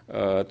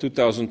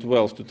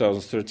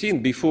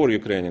 2012-2013, before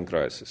Ukrainian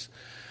crisis,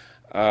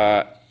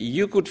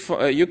 you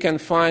can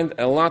find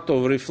a lot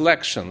of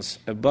reflections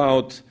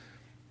about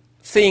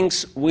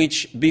things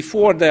which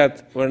before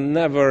that were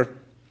never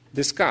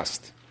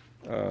discussed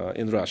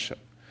in Russia.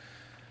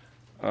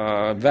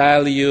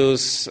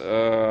 Values,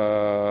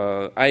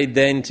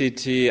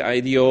 identity,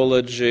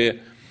 ideology.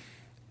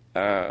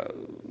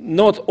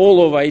 Not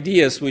all of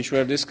ideas which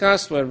were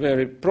discussed were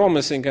very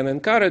promising and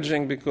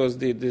encouraging, because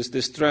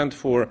this trend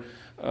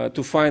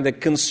to find a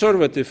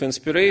conservative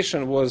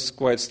inspiration was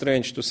quite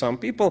strange to some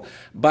people,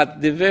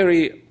 but the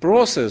very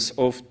process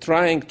of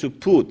trying to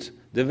put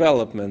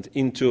development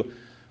into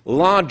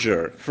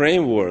larger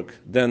framework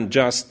than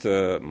just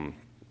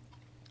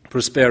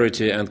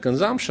prosperity and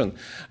consumption,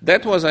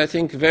 that was, I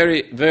think,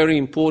 very, very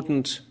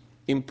important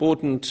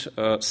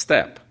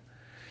step.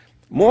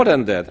 More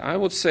than that, I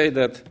would say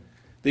that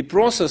the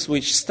process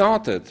which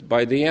started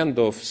by the end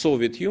of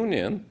Soviet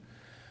Union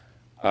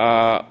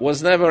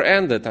was never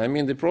ended. I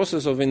mean, the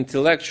process of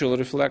intellectual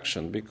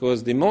reflection,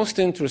 because the most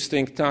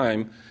interesting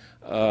time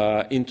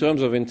in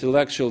terms of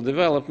intellectual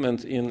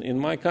development in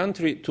my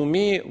country, to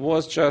me,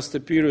 was just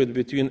a period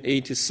between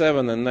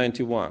 87 and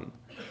 91,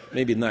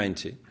 maybe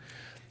 90,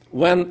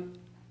 when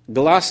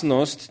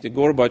glasnost, the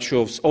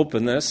Gorbachev's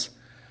openness,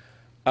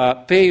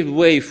 paved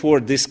way for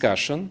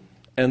discussion,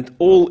 and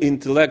all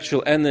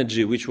intellectual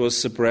energy which was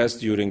suppressed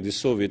during the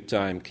Soviet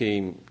time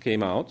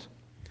came out.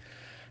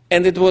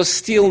 And it was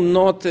still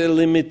not a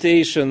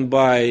limitation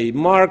by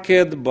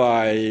market,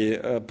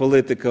 by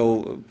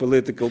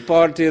political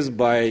parties,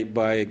 by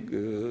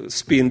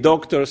spin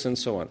doctors, and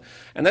so on.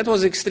 And that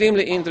was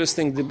extremely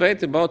interesting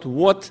debate about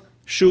what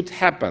should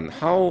happen,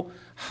 how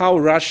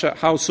Russia,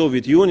 how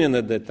Soviet Union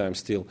at that time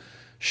still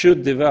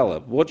should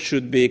develop, what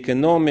should be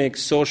economic,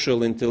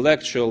 social,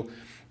 intellectual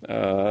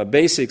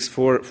basics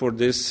for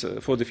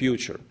the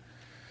future.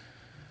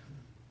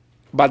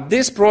 But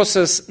this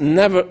process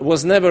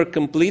was never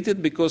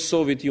completed because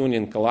Soviet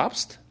Union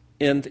collapsed,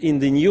 and in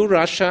the new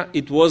Russia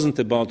it wasn't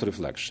about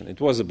reflection.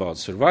 It was about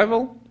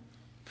survival,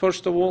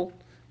 first of all,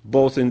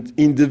 both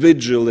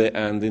individually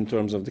and in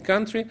terms of the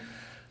country,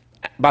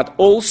 but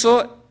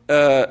also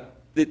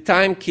the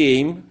time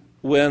came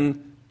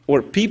when,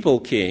 or people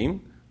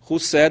came who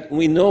said,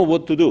 we know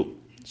what to do,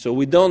 so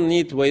we don't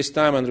need to waste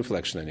time on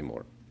reflection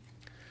anymore.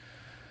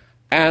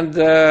 And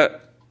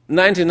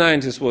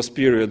 1990s was a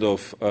period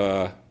of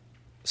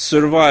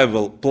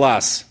survival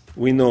plus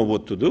we know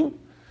what to do.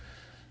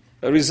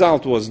 The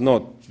result was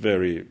not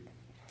very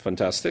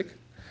fantastic.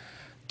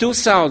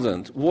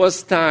 2000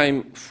 was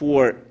time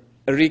for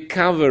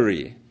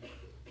recovery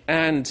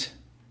and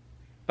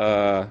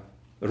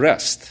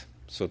rest,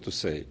 so to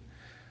say.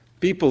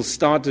 People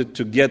started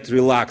to get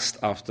relaxed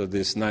after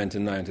this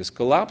 1990s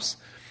collapse,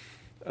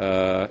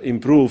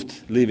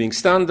 improved living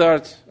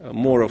standard,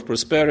 more of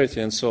prosperity,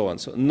 and so on.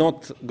 So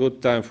not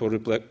good time for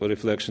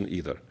reflection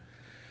either.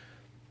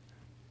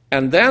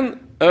 And then,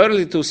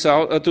 early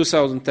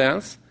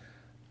 2010s,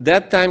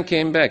 that time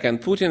came back, and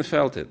Putin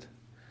felt it.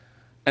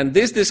 And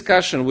this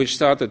discussion, which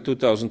started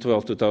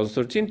 2012,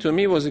 2013, to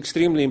me was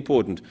extremely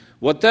important.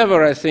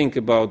 Whatever I think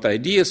about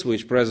ideas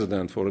which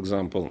President, for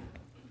example,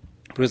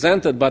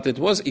 presented, but it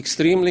was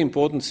extremely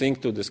important thing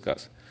to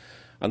discuss.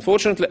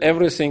 Unfortunately,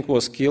 everything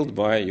was killed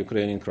by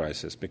Ukrainian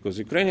crisis, because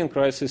Ukrainian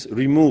crisis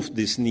removed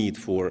this need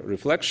for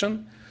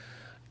reflection.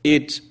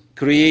 It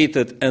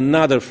created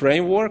another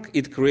framework.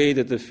 It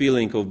created a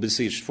feeling of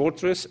besieged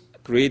fortress,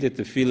 created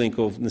a feeling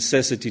of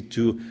necessity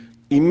to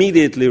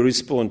immediately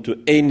respond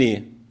to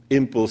any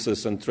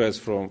impulses and threats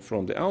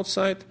from the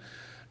outside,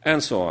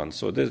 and so on.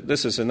 So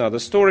this is another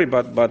story,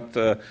 but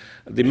the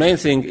main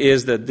thing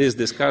is that this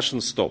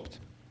discussion stopped.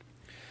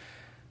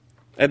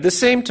 At the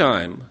same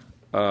time,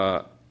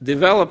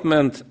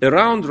 development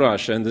around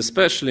Russia, and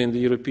especially in the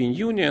European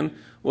Union,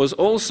 was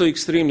also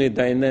extremely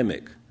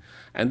dynamic.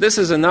 And this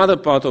is another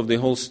part of the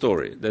whole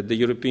story, that the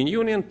European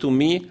Union, to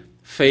me,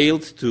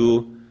 failed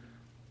to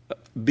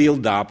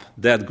build up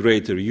that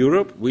greater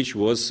Europe, which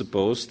was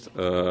supposed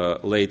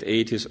late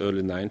 80s,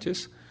 early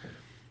 90s,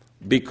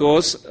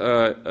 because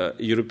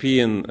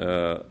European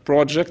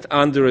project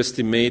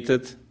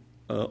underestimated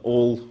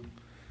all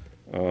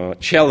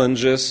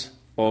challenges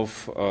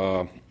of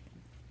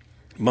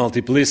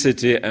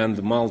multiplicity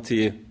and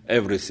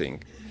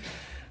multi-everything.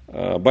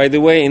 By the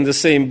way, in the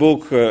same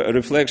book,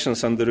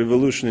 Reflections on the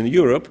Revolution in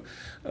Europe,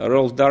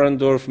 Rolf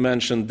Dahrendorf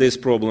mentioned this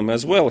problem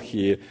as well.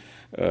 He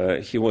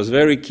was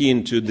very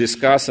keen to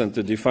discuss and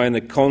to define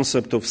a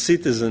concept of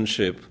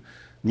citizenship,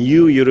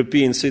 new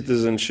European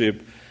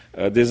citizenship,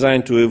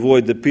 designed to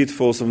avoid the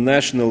pitfalls of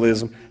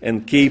nationalism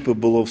and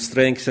capable of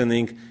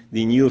strengthening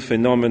the new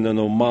phenomenon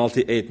of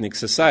multi-ethnic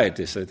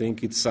societies. I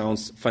think it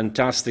sounds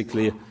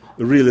fantastically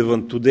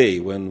relevant today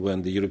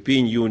when the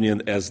European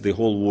Union, as the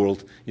whole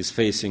world, is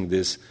facing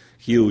this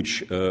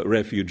huge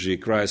refugee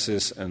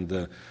crisis,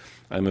 and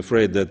I'm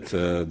afraid that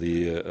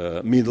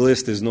the Middle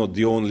East is not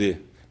the only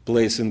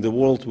place in the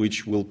world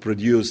which will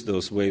produce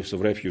those waves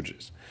of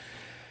refugees.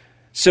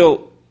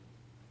 So,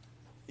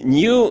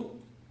 new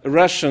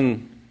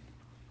Russian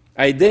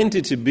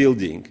identity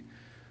building,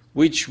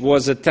 which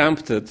was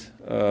attempted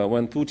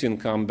when Putin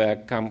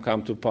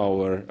come to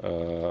power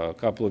a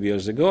couple of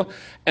years ago,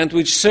 and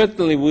which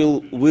certainly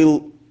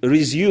will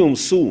resume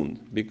soon,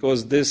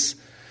 because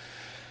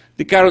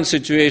the current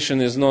situation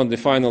is not the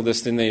final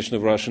destination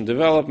of Russian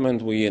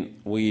development.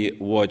 We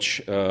watch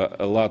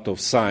a lot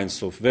of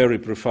signs of very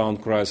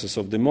profound crisis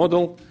of the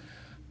model.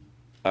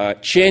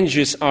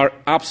 Changes are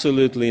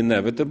absolutely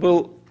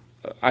inevitable.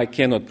 I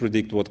cannot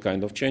predict what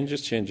kind of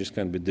changes. Changes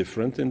can be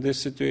different in this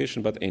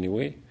situation, but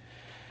anyway.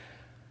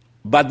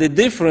 But the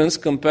difference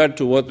compared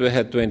to what we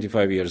had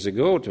 25 years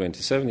ago,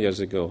 27 years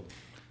ago,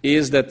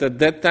 is that at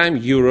that time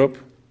Europe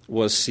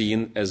was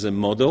seen as a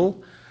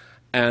model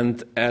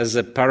and as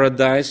a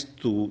paradise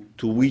to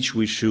which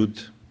we should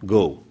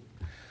go,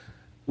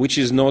 which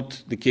is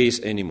not the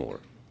case anymore.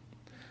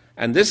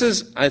 And this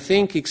is, I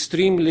think,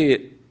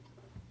 extremely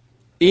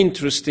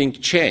interesting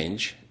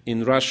change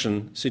in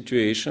Russian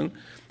situation,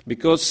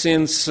 because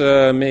since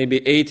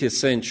maybe 18th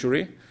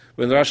century,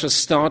 when Russia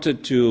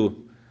started to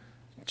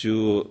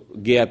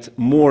get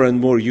more and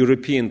more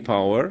European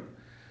power,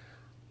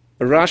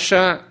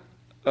 Russia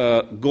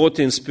got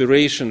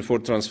inspiration for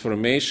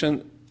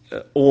transformation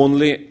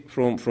only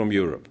from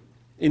Europe,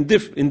 in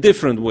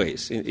different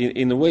ways.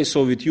 In a way,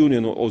 Soviet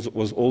Union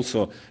was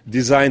also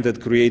designed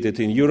and created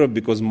in Europe,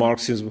 because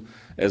Marxism,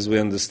 as we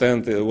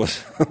understand,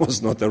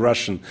 was not a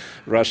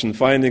Russian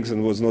findings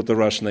and was not a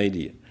Russian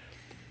idea.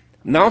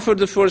 Now, for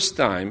the first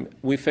time,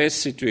 we face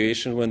a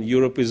situation when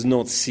Europe is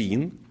not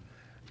seen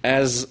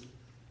as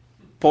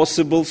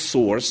possible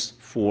source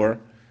for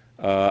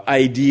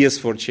ideas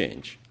for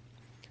change.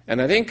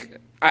 And I think,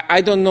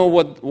 I don't know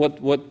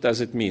what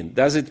does it mean.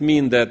 Does it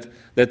mean that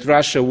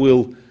Russia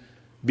will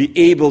be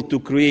able to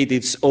create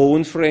its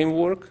own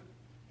framework?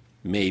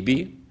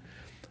 Maybe.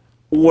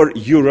 Or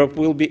Europe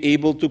will be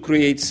able to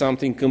create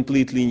something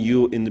completely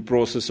new in the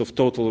process of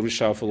total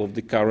reshuffle of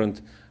the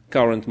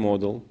current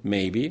model?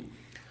 Maybe.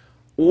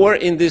 Or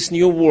in this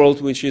new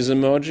world which is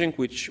emerging,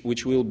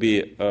 which will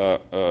be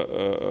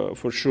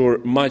for sure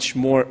much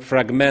more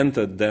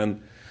fragmented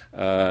than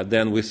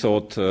we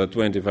thought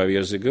 25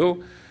 years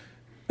ago,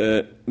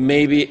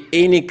 maybe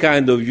any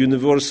kind of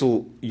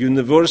universal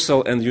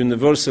and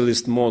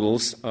universalist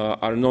models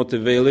are not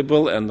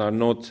available and are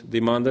not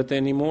demanded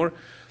anymore,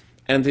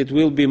 and it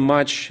will be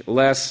much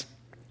less,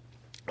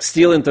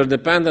 still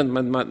interdependent,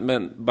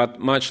 but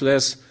much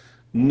less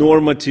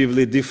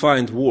normatively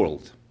defined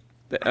world.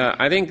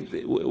 I think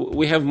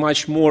we have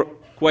much more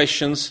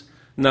questions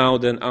now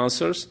than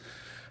answers,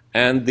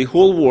 and the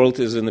whole world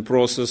is in the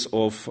process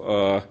of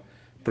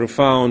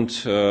profound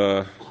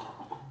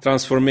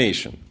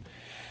transformation.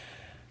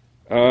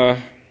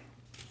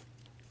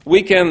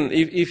 We can,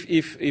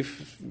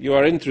 if you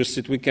are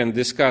interested, we can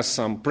discuss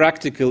some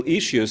practical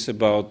issues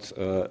about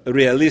a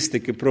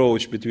realistic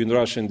approach between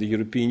Russia and the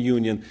European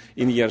Union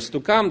in years to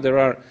come. There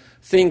are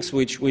things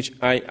which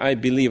I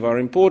believe are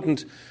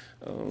important.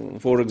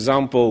 For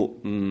example,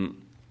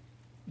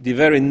 the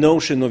very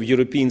notion of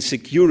European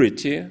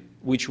security,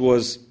 which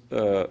was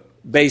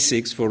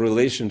basics for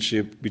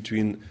relationship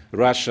between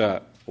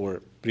Russia,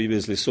 or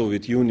previously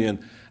Soviet Union,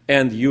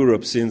 and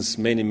Europe since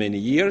many, many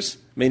years,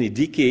 many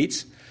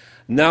decades,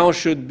 now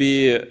should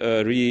be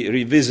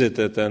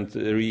revisited and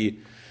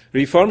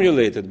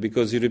reformulated,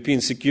 because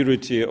European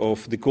security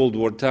of the Cold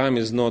War time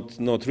is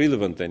not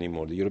relevant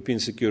anymore. The European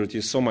security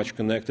is so much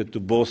connected to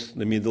both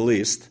the Middle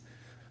East,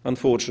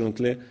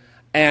 unfortunately,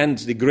 and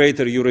the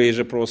greater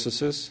Eurasia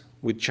processes,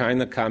 with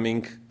China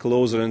coming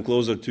closer and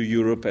closer to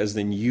Europe as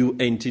the new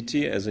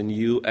entity, as a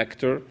new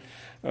actor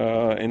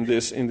in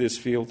this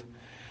field.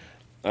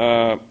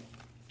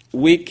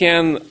 We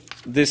can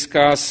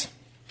discuss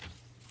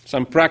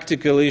some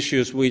practical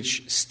issues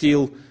which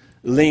still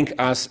link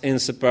us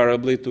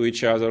inseparably to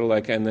each other,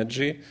 like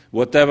energy.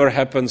 Whatever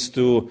happens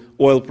to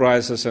oil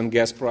prices and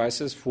gas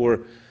prices, for a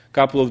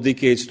couple of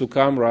decades to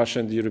come, Russia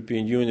and the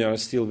European Union are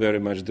still very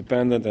much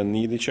dependent and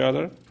need each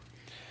other.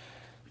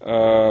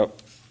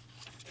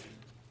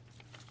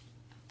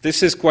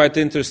 This is quite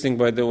interesting,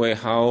 by the way,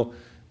 how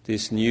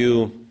this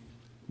new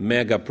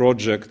mega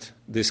project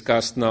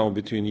discussed now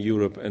between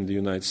Europe and the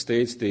United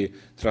States, the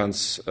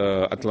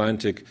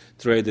Transatlantic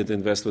Trade and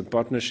Investment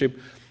Partnership,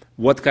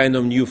 what kind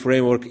of new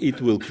framework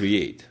it will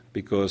create.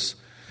 Because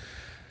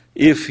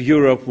if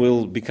Europe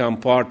will become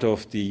part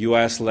of the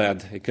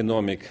US-led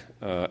economic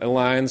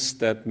alliance,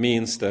 that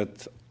means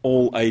that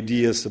all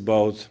ideas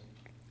about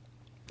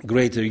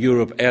Greater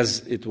Europe as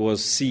it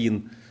was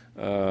seen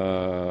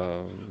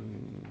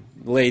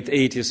late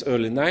 80s,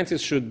 early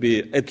 90s should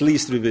be at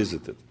least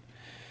revisited.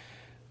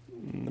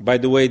 By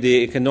the way,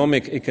 the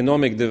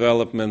economic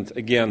development,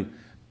 again,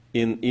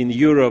 in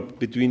Europe,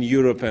 between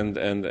Europe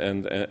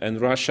and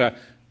Russia,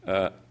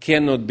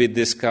 cannot be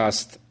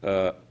discussed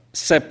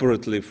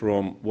separately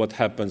from what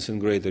happens in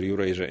Greater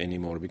Eurasia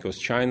anymore, because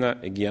China,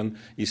 again,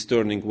 is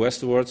turning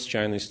westwards.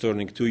 China is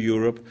turning to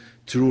Europe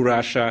through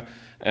Russia,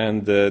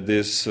 and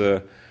this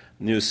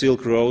new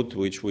Silk Road,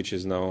 which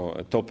is now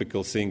a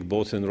topical thing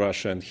both in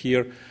Russia and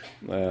here,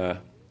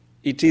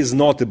 it is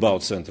not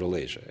about Central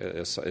Asia,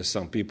 as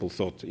some people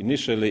thought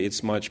initially.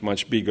 It's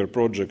much bigger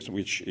project,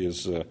 which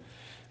is to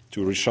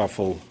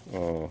reshuffle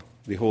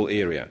the whole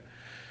area.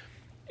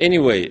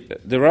 Anyway,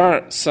 there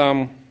are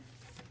some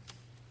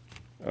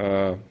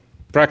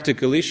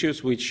practical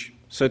issues which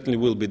certainly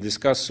will be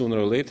discussed sooner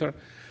or later,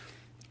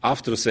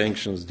 after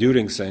sanctions,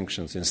 during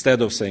sanctions,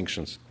 instead of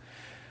sanctions.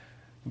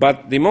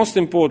 But the most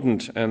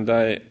important, and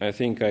I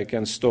think I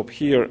can stop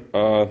here,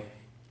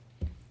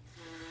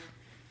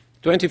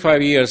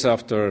 25 years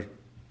after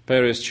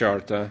Paris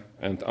Charter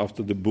and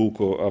after the book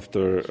of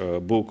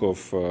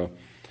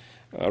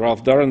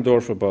Ralph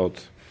Dahrendorf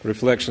about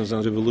reflections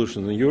on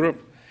revolution in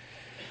Europe,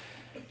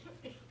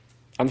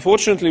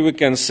 unfortunately we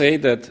can say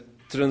that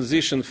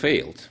transition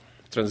failed.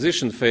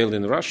 Transition failed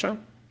in Russia.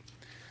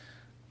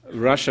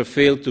 Russia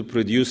failed to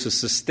produce a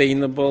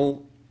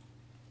sustainable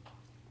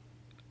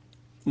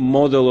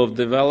model of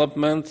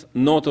development,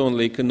 not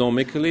only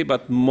economically,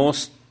 but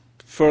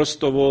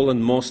first of all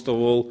and most of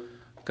all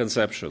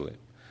conceptually.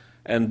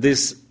 And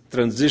this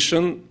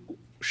transition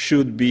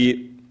should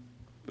be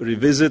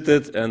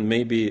revisited and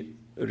maybe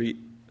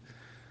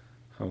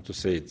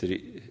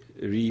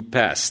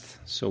repassed.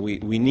 So we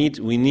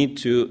need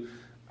to,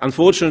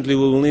 unfortunately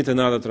we will need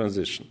another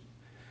transition.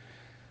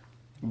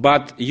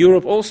 But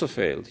Europe also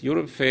failed.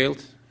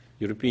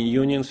 European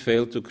Union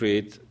failed to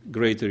create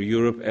Greater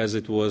Europe as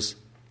it was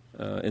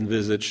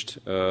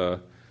envisaged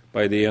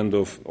by the end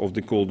of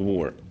the Cold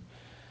War.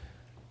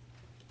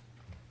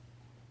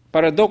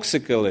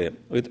 paradoxically,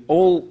 with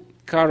all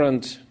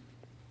current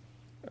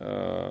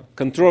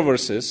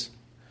controversies,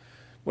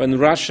 when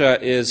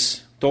Russia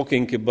is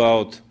talking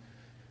about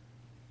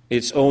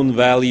its own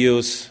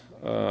values,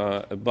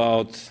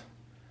 about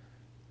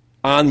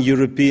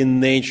un-European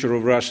nature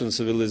of Russian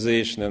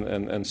civilization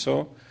and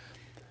so,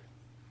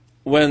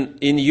 when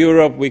in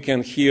Europe we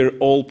can hear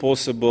all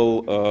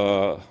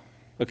possible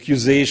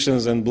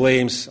accusations and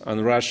blames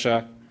on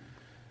Russia,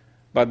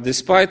 but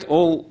despite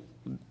all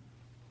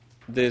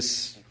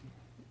these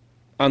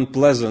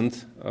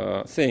unpleasant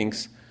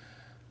things,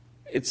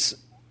 it's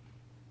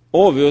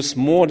obvious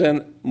more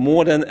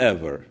than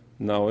ever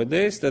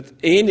nowadays that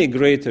any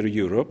greater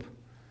Europe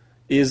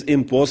is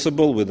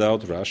impossible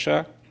without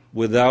Russia,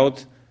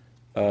 without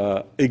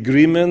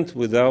agreement,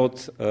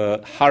 without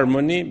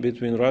harmony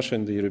between Russia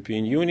and the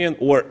European Union,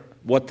 or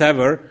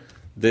whatever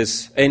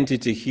this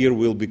entity here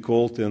will be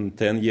called in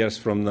 10 years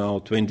from now,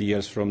 20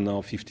 years from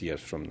now, 50 years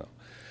from now.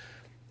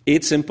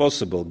 It's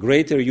impossible.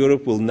 Greater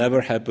Europe will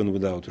never happen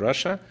without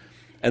Russia,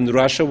 and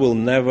Russia will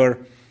never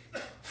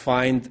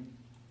find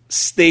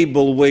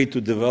stable way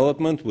to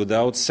development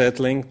without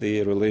settling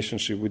the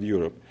relationship with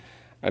Europe.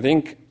 I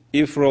think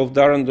if Rolf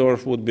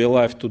Dahrendorf would be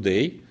alive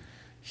today,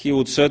 he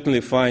would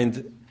certainly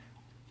find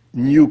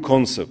new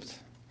concept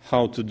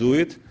how to do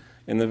it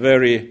in a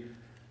very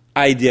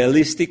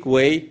idealistic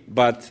way,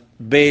 but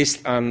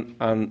based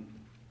on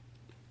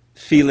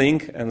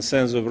feeling and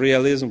sense of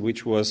realism,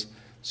 which was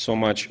so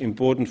much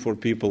important for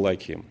people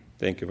like him.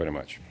 Thank you very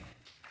much.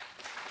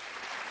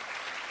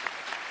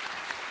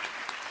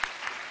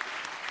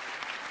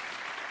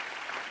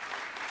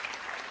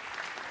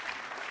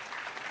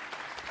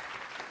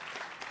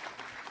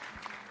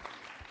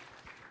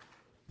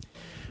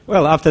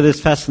 Well, after this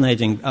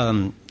fascinating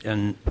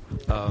and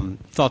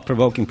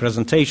thought-provoking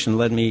presentation,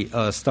 let me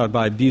start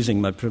by abusing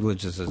my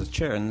privileges as a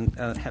chair and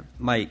have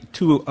my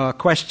two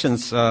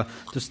questions to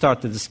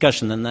start the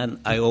discussion, and then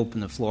I open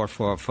the floor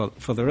for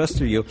the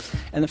rest of you.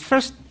 And the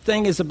first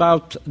thing is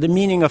about the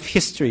meaning of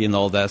history in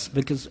all this,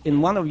 because in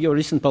one of your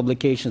recent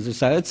publications you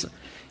said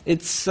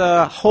it's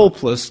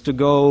hopeless to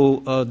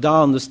go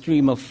down the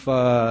stream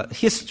of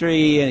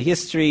history, and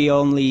history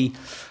only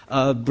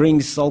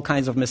brings all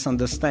kinds of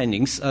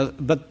misunderstandings.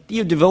 But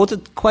you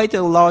devoted quite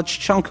a large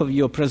chunk of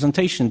your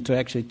presentation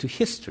to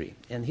history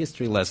and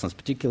history lessons,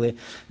 particularly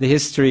the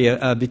history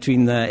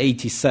between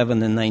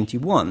 87 and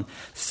 91.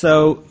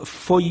 So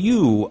for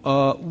you,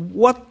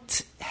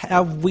 what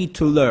have we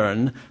to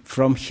learn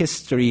from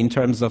history in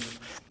terms of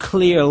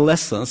clear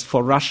lessons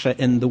for Russia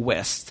and the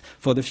West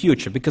for the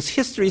future? Because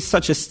history is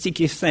such a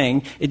sticky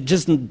thing, it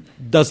just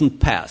doesn't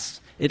pass.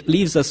 It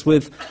leaves us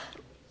with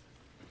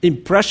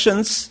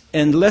impressions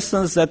and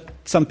lessons that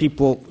some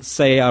people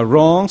say are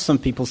wrong, some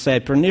people say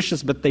are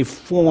pernicious, but they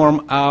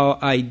form our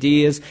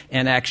ideas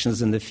and actions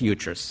in the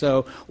future.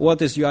 So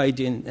what is your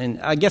idea?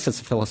 And I guess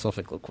it's a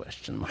philosophical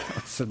question.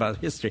 It's about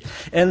history.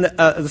 And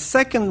the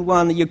second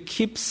one, you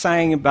keep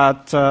saying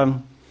about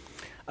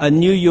a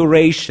new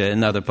Eurasia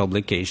in other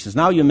publications.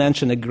 Now you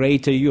mention a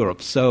greater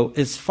Europe. So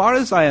as far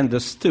as I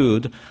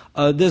understood,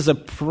 there's a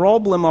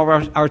problem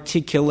of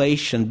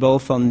articulation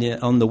both on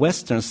the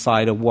Western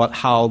side of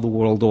how the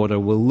world order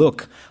will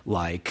look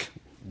like.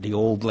 The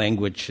old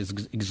language has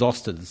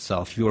exhausted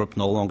itself. Europe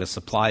no longer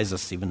supplies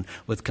us even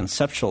with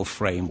conceptual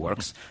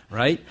frameworks,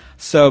 right?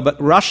 So,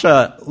 but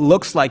Russia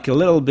looks like a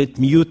little bit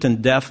mute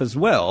and deaf as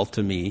well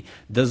to me.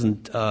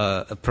 Doesn't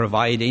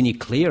provide any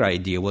clear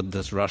idea what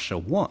does Russia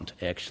want,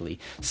 actually.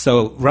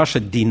 So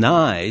Russia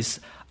denies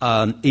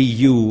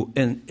EU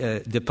and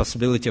the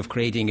possibility of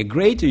creating a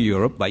greater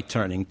Europe by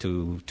turning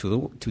to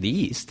the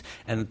East,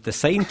 and at the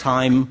same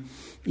time,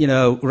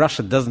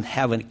 Russia doesn't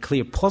have a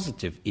clear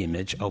positive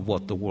image of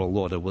what the world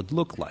order would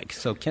look like.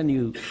 So can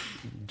you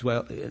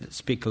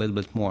speak a little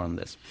bit more on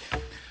this?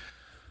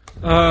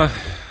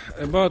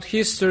 About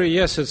history,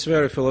 yes, it's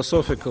very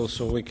philosophical,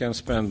 so we can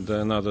spend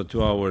another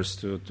 2 hours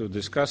to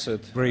discuss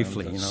it.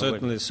 Briefly,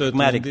 certainly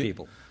pragmatic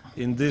people.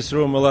 In this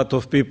room, a lot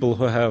of people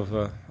who have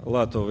a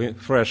lot of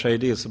fresh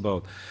ideas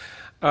about.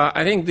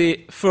 I think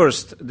the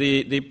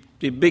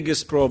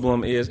biggest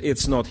problem is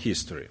it's not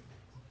history.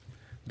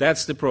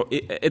 That's the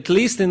problem. At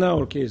least in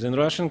our case, in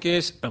Russian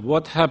case,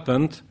 what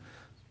happened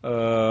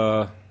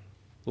late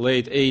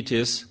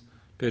 80s,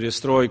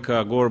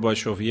 Perestroika,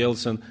 Gorbachev,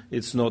 Yeltsin,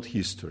 it's not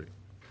history.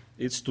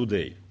 It's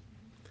today.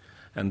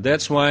 And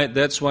that's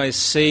why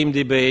same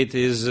debate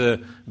is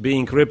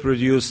being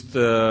reproduced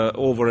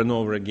over and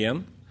over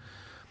again.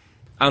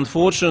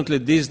 Unfortunately,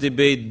 this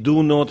debate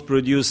do not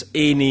produce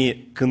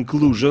any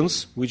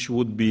conclusions which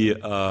would be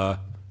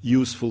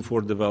useful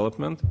for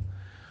development.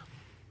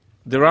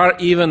 There are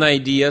even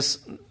ideas,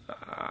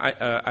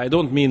 I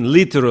don't mean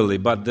literally,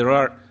 but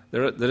there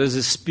is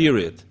a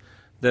spirit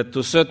that to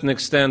a certain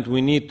extent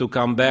we need to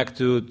come back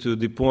to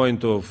the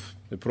point of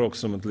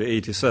approximately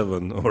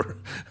 87 or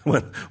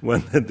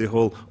when the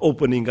whole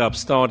opening up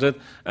started,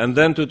 and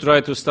then to try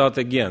to start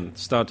again,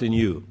 start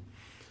anew.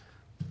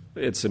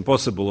 It's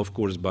impossible, of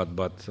course,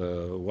 but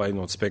why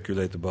not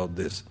speculate about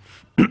this?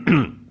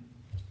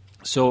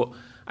 So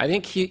I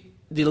think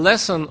the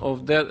lesson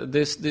of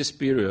this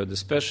period,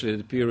 especially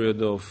the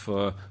period of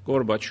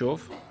Gorbachev,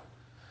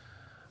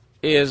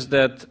 is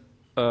that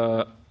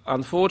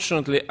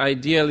unfortunately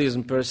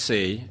idealism per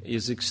se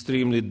is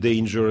extremely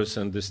dangerous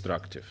and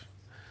destructive.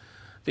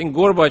 I think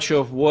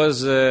Gorbachev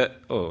was,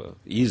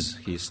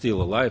 he's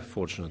still alive,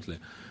 fortunately.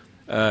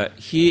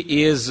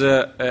 He is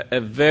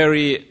a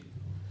very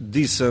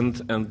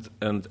decent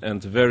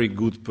and very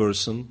good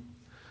person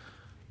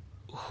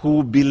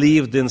who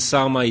believed in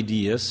some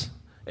ideas,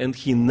 and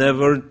he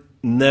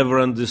never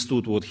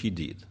understood what he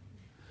did.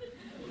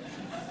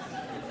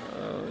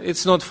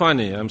 It's not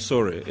funny, I'm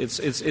sorry.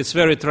 It's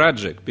very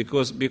tragic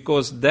because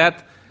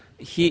that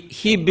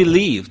he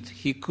believed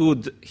he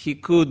could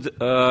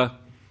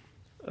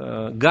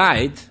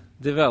guide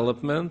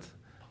development,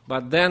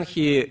 but then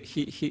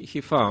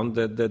he found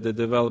that the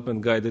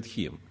development guided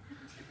him.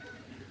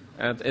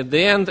 And at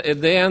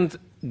the end,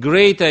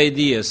 great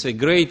ideas,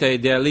 great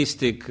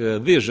idealistic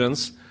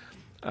visions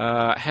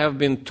have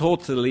been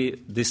totally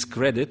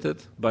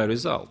discredited by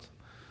result.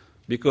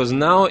 Because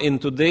now in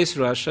today's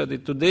Russia,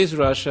 today's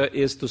Russia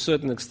is to a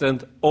certain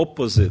extent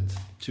opposite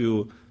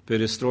to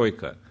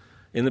perestroika.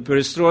 In the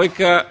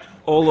perestroika,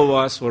 all of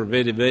us, or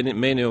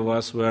many of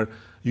us, were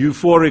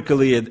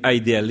euphorically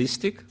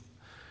idealistic.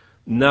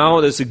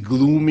 Now there's a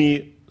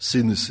gloomy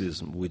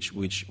cynicism which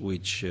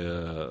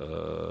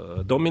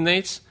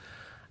dominates,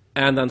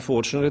 and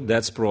unfortunately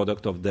that's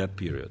product of that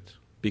period.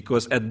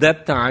 Because at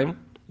that time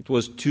it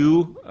was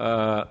too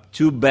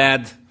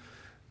bad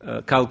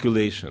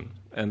calculation.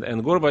 And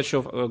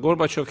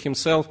Gorbachev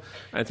himself,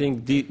 I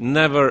think,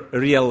 never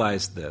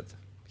realized that.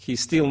 He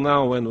still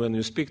now, when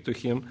you speak to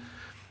him,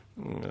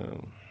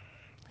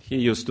 he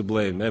used to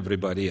blame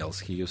everybody else.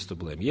 He used to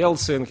blame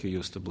Yeltsin. He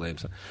used to blame.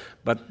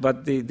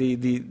 But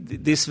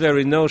this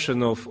very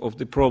notion of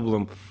the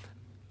problem,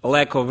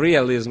 lack of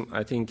realism,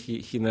 I think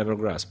he never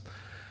grasped.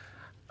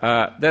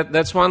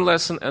 That's one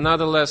lesson.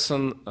 Another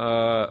lesson: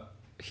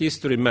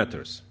 history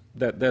matters.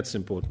 That's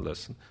an important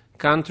lesson.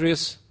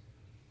 Countries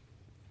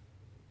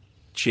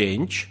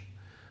change,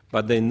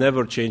 but they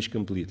never change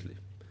completely.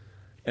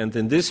 And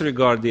in this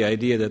regard, the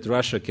idea that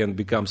Russia can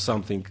become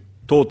something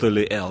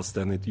totally else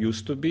than it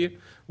used to be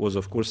was,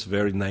 of course,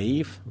 very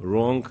naive,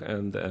 wrong,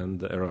 and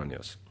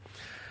erroneous.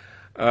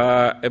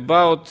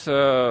 About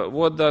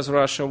what does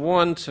Russia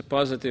want, a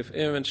positive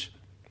image.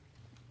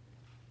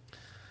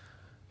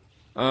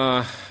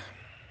 The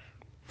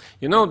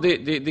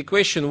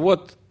question,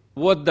 what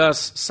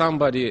does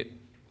somebody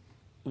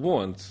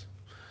want,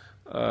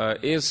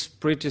 is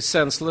pretty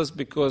senseless,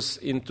 because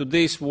in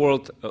today's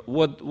world,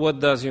 what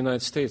does the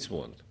United States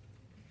want?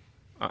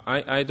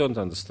 I don't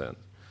understand.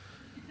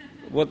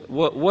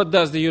 What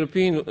does the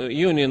European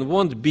Union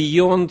want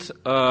beyond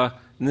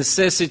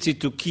necessity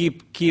to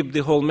keep the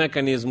whole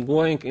mechanism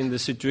going in the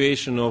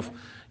situation of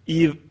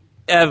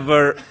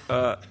ever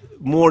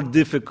more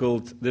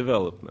difficult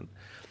development?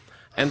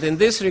 And in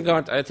this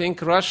regard, I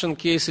think Russian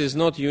case is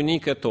not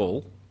unique at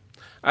all.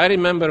 I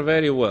remember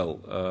very well,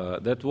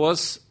 that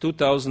was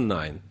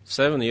 2009,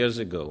 7 years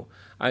ago.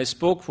 I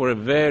spoke for a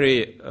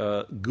very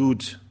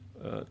good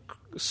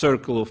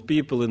circle of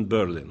people in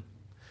Berlin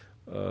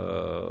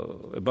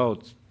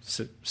about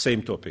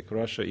same topic,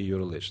 Russia-EU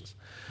relations.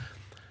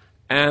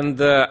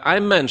 And I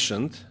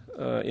mentioned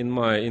in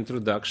my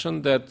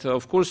introduction that,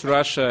 of course,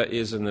 Russia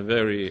is in a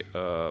very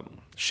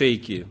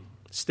shaky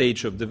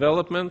stage of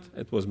development.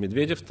 It was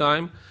Medvedev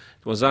time.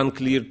 It was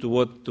unclear to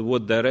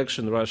what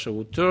direction Russia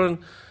would turn.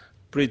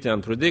 Pretty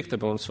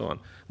unpredictable and so on.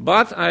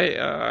 But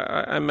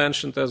I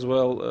mentioned as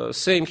well,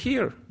 same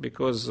here,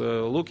 because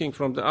looking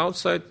from the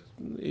outside,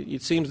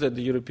 it seems that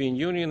the European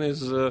Union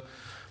is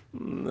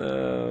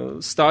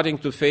starting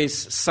to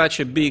face such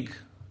a big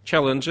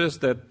challenges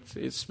that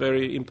it's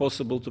very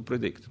impossible to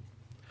predict.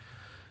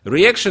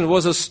 Reaction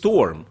was a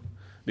storm,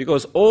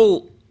 because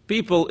all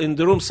people in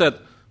the room said,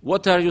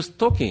 "What are you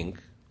talking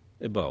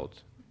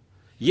about?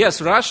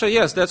 Yes, Russia,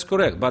 yes, that's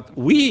correct, but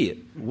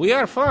we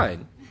are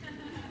fine."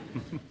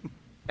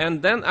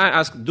 And then I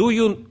asked, do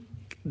you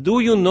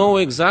know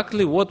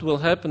exactly what will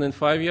happen in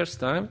 5 years'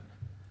 time?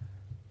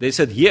 They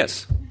said,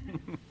 yes,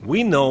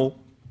 we know.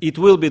 It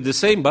will be the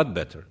same, but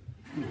better.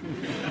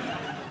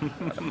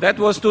 That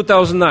was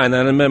 2009,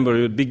 I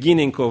remember,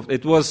 beginning of,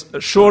 it was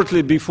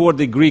shortly before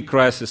the Greek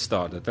crisis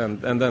started.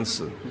 And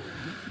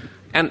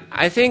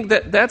I think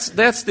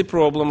that's the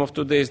problem of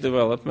today's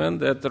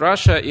development, that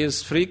Russia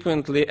is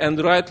frequently and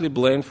rightly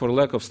blamed for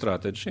lack of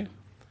strategy.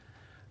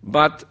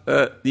 But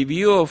the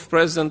view of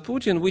President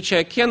Putin, which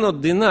I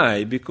cannot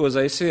deny because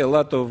I see a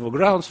lot of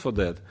grounds for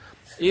that,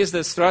 is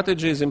that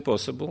strategy is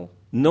impossible,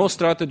 no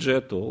strategy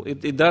at all.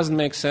 It doesn't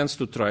make sense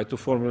to try to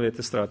formulate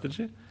a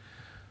strategy.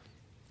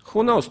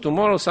 Who knows,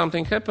 tomorrow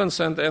something happens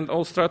and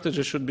all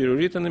strategy should be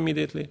rewritten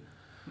immediately.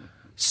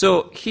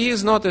 So he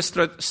is not a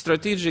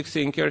strategic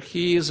thinker,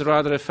 he is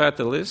rather a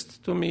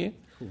fatalist to me.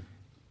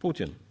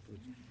 Putin.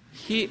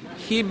 He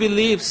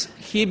believes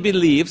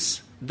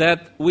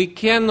that we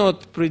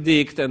cannot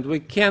predict and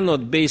we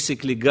cannot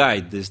basically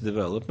guide this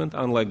development,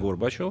 unlike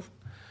Gorbachev.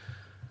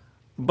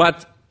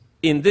 But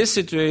in this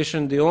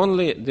situation, the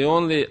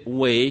only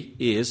way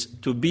is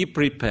to be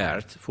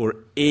prepared for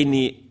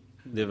any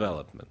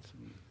development,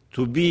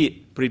 to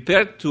be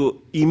prepared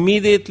to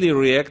immediately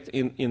react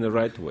in the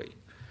right way.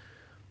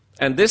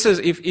 And this is,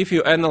 if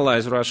you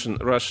analyze Russian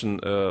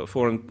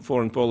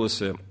foreign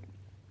policy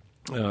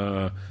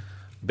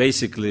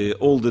basically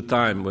all the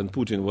time when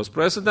Putin was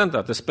president,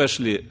 but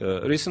especially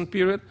recent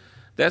period,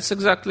 that's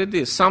exactly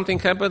this. Something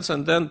happens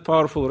and then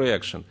powerful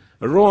reaction.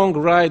 Wrong,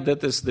 right,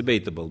 that is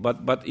debatable,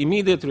 but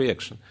immediate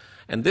reaction.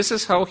 And this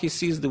is how he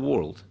sees the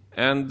world.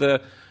 And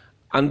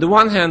on the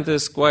one hand,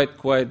 it's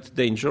quite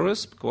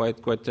dangerous,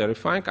 quite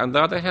terrifying. On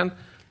the other hand,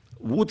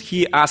 would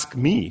he ask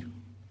me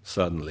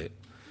suddenly?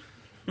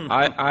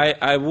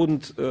 I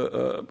wouldn't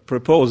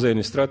propose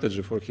any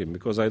strategy for him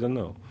because I don't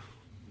know.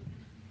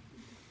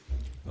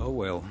 Oh,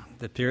 well,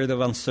 the period of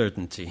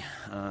uncertainty,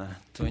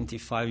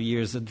 25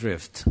 years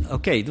adrift.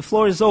 Okay, the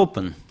floor is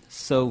open.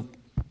 So,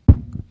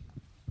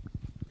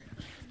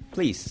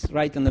 please,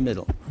 right in the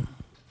middle.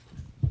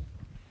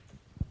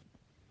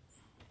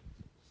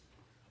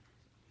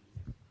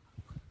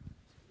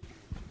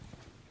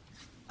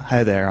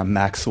 Hi there, I'm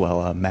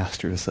Maxwell, a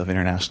Master's of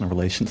International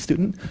Relations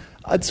student.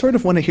 I'd sort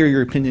of want to hear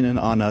your opinion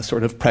on a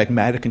sort of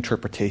pragmatic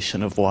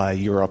interpretation of why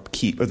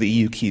the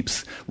EU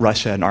keeps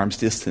Russia at arm's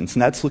distance,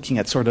 and that's looking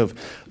at sort of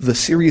the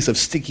series of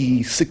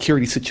sticky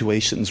security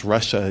situations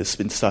Russia has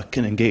been stuck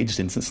and engaged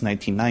in since the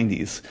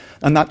 1990s.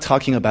 I'm not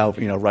talking about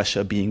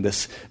Russia being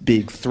this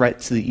big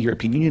threat to the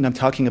European Union. I'm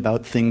talking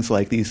about things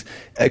like these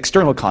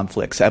external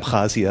conflicts,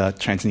 Abkhazia,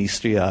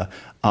 Transnistria,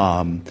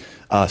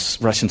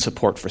 Russian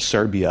support for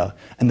Serbia,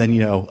 and then,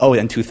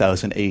 in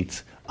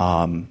 2008,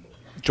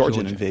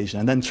 Georgian invasion,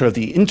 and then sort of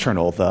the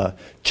internal, the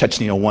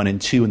Chechnya 1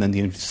 and 2, and then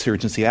the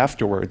insurgency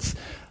afterwards.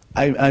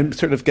 I'm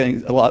sort of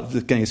getting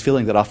this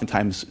feeling that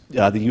oftentimes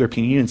the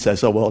European Union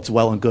says, "Oh well, it's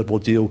well and good. We'll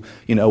do,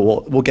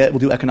 we'll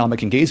do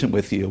economic engagement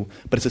with you."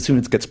 But it's as soon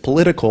as it gets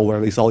political, where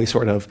there's all these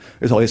sort of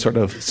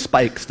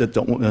spikes that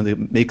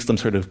that makes them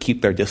sort of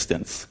keep their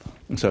distance.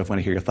 And so I want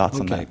to hear your thoughts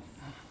on that.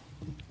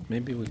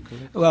 Maybe we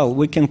could. Well,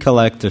 we can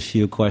collect a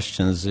few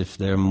questions if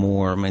there are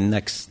more.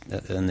 Next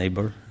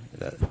neighbor,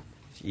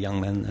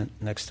 young man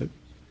next to.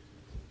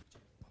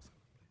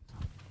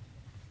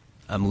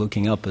 I'm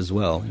looking up as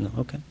well.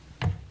 Okay.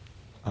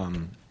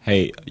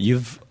 Hey,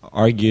 you've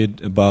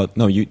argued about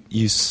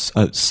you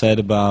said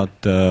about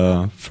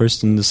the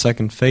first and the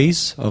second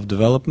phase of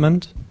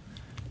development,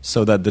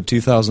 so that the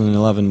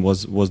 2011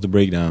 was the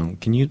breakdown.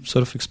 Can you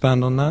sort of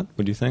expand on that?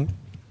 What do you think?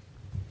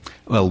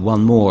 Well,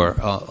 one more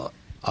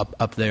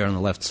up there on the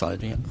left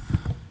side. Yeah.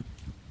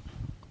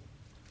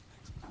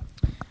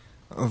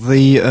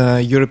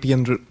 The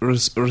European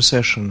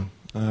recession.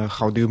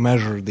 How do you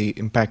measure the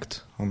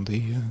impact on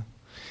the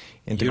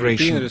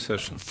integration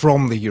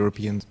from the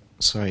European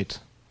side?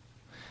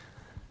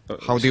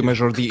 How do you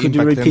measure the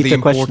impact and the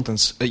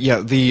importance?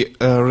 The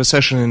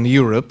recession in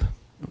Europe.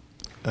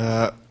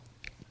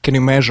 Can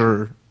you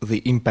measure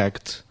the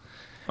impact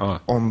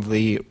on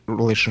the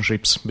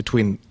relationships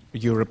between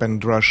Europe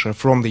and Russia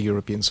from the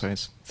European side?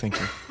 Thank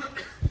you.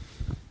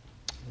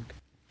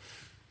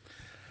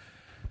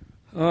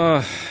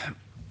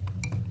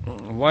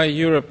 Why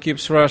Europe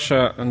keeps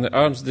Russia on the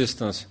arm's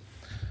distance?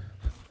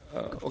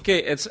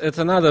 It's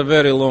another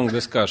very long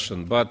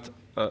discussion, but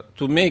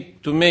to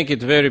make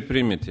it very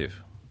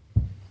primitive,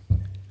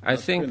 I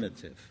think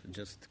primitive,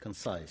 just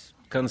concise.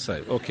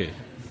 Concise, okay,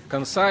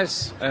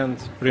 concise and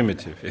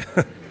primitive.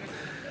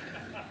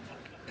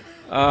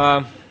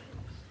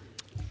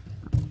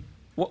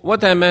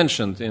 What I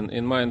mentioned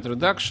in my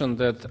introduction,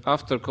 that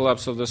after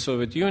collapse of the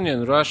Soviet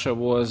Union, Russia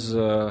was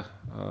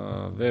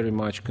very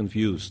much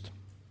confused.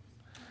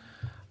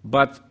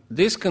 But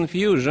this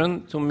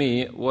confusion, to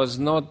me, was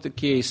not the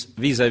case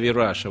vis-à-vis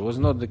Russia, was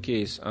not the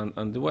case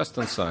on the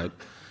Western side,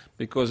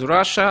 because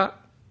Russia,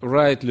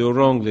 rightly or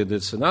wrongly,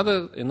 that's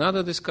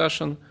another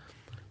discussion,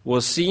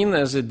 was seen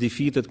as a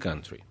defeated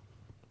country.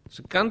 It's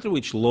a country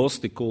which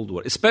lost the Cold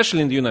War,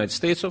 especially in the United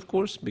States, of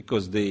course,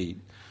 because they,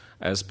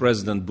 as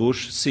President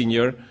Bush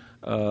Sr.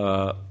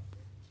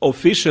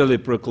 Officially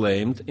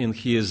proclaimed in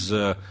his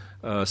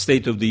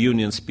State of the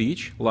Union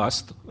speech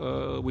last,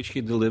 which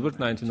he delivered,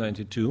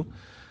 1992,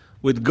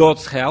 with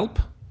God's help,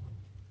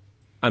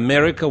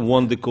 America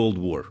won the Cold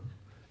War,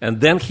 and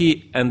then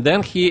he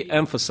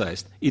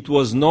emphasized it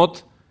was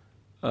not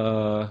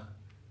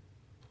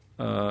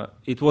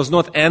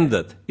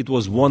ended; it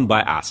was won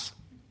by us.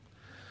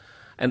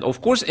 And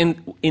of course,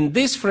 in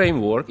this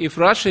framework, if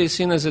Russia is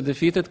seen as a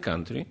defeated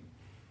country,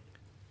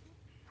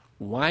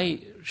 why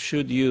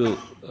should you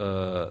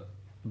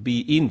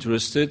be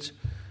interested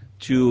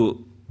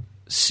to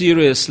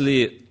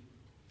seriously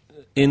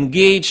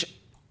engage,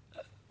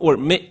 or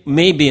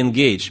maybe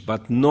engage,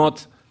 but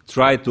not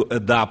try to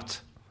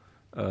adopt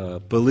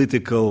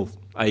political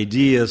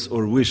ideas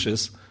or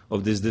wishes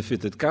of this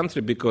defeated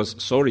country? Because,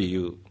 sorry,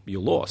 you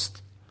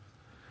lost.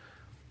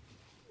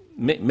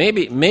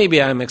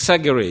 Maybe I'm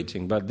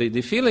exaggerating, but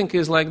the feeling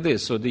is like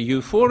this. So the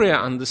euphoria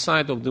on the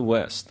side of the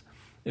West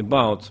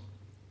about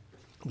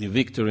the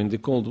victory in the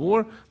Cold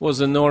War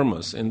was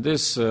enormous. And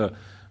this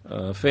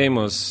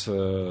famous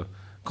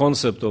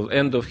concept of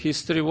end of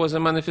history was a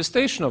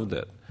manifestation of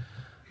that.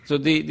 So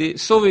the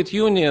Soviet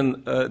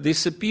Union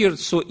disappeared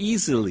so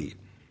easily,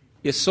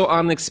 so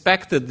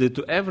unexpectedly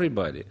to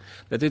everybody,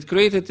 that it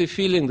created a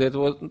feeling that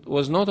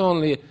was not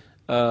only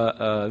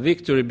a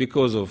victory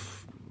because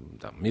of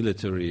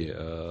military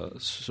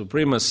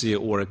supremacy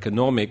or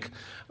economic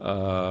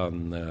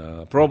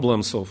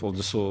problems of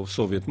the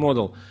Soviet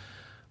model,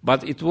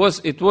 but it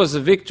was a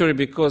victory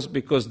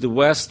because the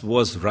West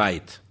was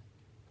right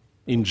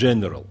in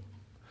general.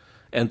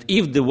 And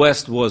if the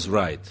West was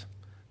right,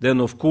 then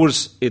of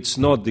course it's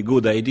not the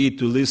good idea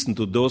to listen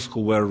to those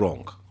who were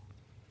wrong.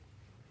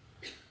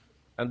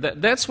 And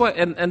that's why,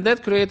 and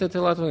that created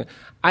a lot of.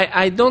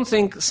 I don't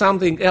think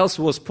something else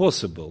was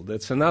possible.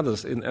 That's another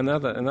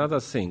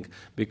thing,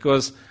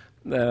 because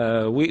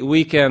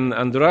we can,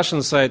 on the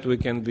Russian side, we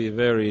can be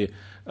very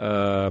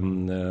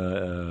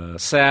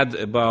sad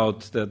about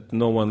that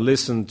no one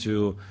listened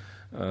to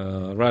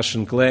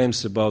Russian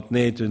claims about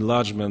NATO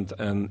enlargement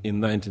and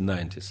in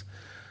 1990s.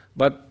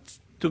 But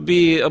to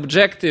be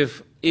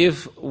objective,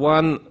 if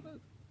one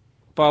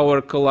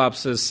power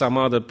collapses, some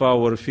other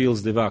power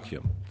fills the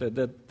vacuum.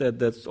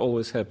 That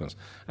always happens.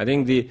 I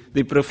think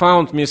the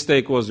profound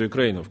mistake was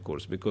Ukraine, of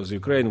course, because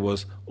Ukraine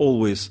was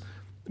always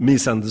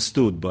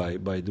misunderstood by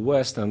the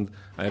West. And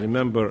I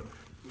remember,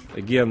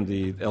 again,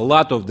 a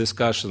lot of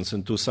discussions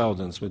in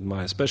 2000s with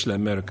my especially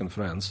American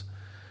friends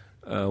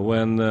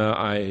when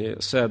I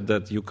said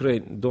that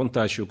Ukraine, don't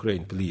touch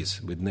Ukraine,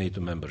 please, with NATO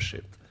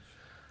membership.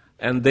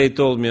 And they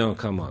told me, oh,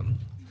 come on.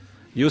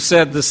 You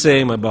said the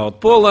same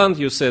about Poland,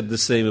 you said the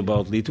same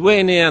about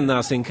Lithuania,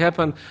 nothing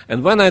happened.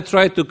 And when I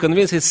tried to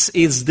convince,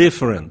 it's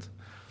different.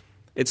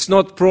 It's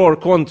not pro or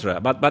contra,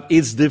 but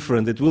it's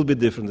different, it will be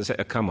different. They say,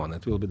 oh, come on,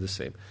 it will be the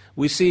same.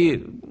 We see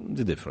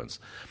the difference.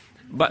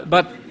 But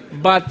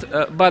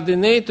the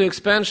NATO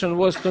expansion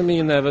was to me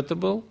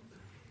inevitable.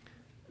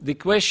 The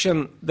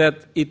question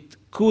that it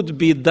could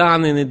be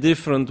done in a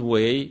different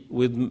way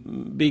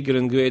with bigger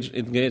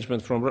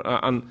engagement from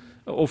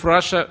of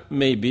Russia,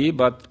 maybe,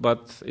 but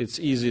it's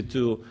easy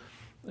to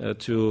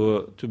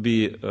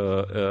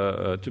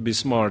be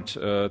smart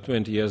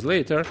 20 years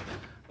later.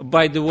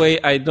 By the way,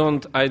 I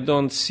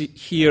don't see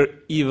here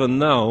even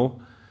now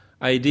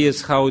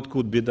ideas how it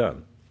could be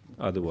done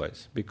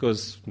otherwise,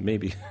 because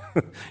maybe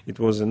it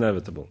was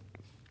inevitable.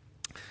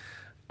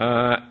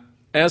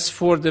 As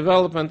for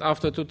development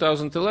after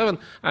 2011,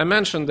 I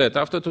mentioned that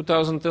after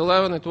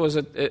 2011 it was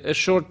a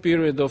short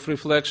period of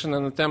reflection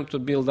and attempt to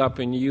build up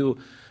a new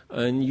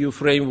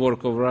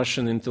framework of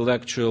Russian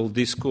intellectual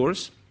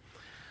discourse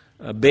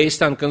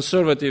based on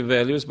conservative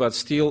values, but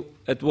still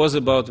it was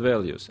about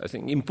values. I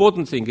think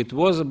important thing, it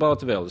was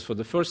about values for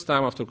the first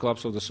time after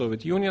collapse of the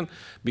Soviet Union,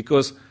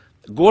 because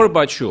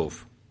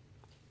Gorbachev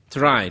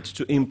tried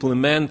to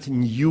implement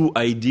new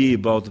idea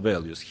about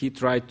values. He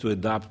tried to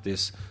adopt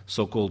this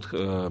so-called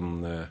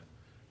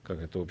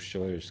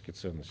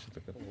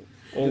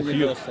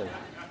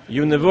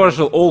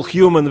universal, all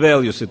human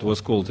values, it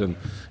was called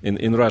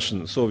in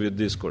Russian Soviet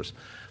discourse.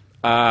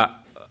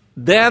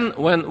 Then,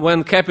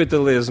 when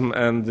capitalism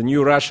and the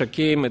new Russia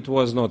came, it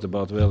was not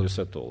about values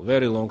at all,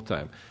 very long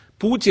time.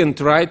 Putin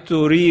tried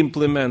to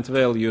re-implement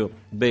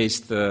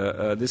value-based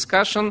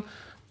discussion,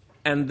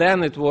 and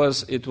then it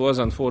was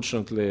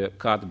unfortunately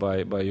cut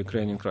by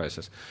Ukrainian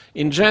crisis.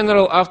 In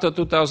general, after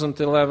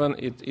 2011,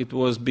 it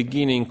was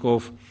beginning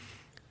of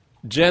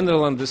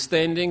general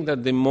understanding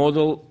that the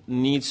model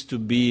needs to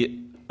be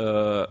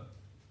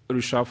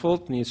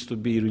reshuffled, needs to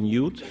be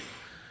renewed.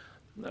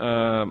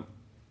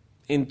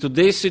 In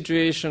today's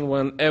situation,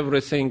 when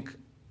everything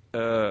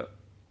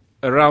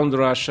around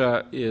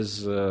Russia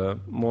is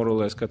more or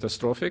less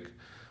catastrophic,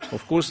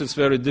 of course it's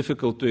very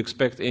difficult to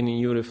expect any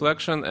new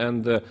reflection,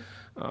 and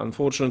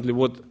unfortunately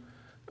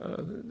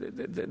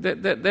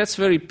that's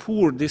very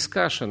poor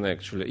discussion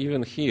actually,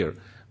 even here.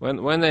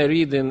 When I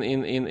read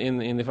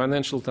in the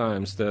Financial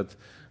Times that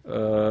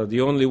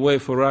the only way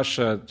for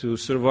Russia to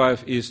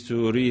survive is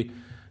to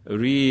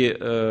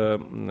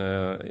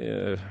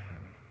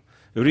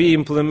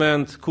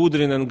re-implement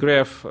Kudrin and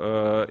Gref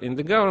in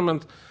the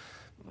government,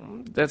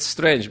 that's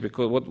strange,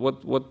 because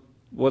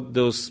what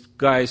those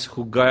guys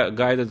who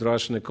guided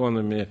Russian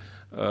economy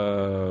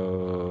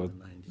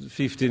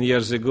 15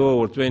 years ago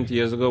or 20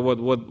 years ago,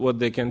 what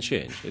they can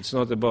change. It's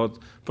not about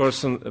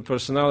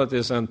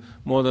personalities, and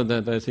more than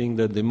that, I think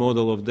that the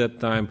model of that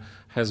time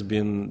has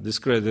been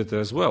discredited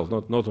as well,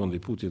 not only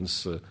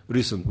Putin's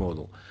recent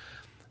model.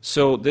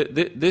 So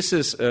this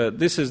is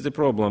the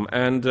problem,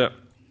 and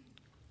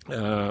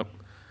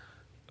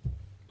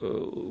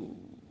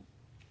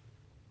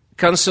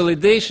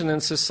consolidation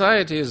in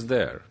society is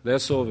there.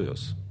 That's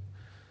obvious.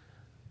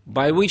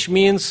 By which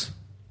means,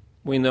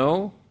 we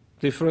know,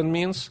 different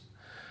means.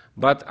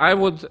 But I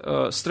would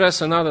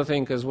stress another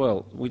thing as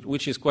well,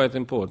 which is quite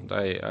important.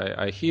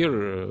 I hear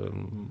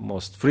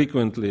most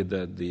frequently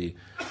that the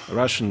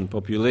Russian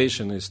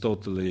population is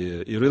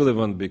totally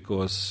irrelevant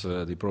because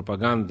the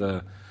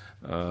propaganda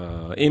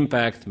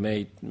impact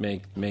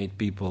made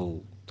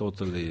people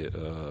totally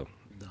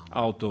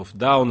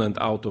down and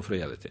out of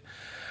reality.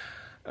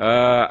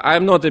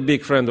 I'm not a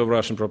big friend of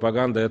Russian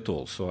propaganda at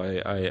all, so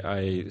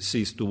I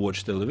ceased to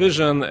watch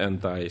television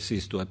and I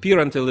ceased to appear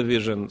on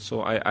television,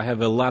 so I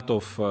have a lot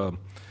of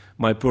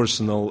my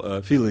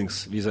personal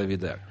feelings vis-a-vis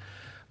there.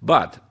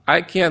 But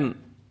I can,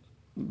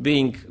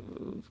 being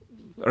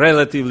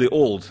relatively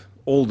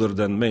older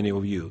than many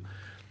of you,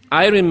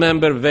 I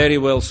remember very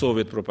well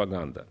Soviet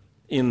propaganda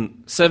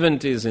in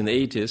 70s and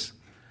 80s,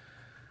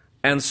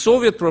 and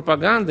Soviet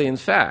propaganda, in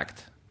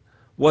fact,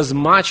 was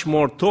much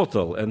more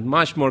total and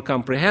much more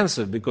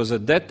comprehensive, because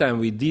at that time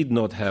we did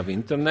not have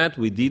internet,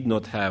 we did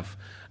not have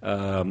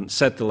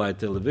satellite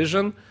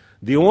television.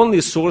 The only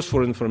source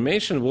for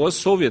information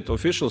was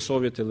official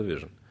Soviet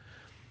television.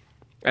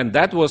 And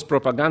that was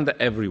propaganda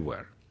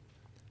everywhere.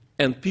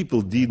 And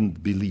people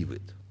didn't believe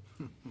it.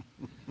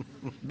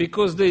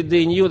 Because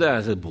they knew that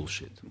as a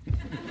bullshit.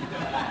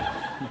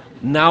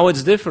 Now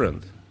it's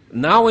different.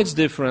 Now it's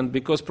different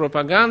because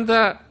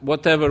propaganda,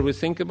 whatever we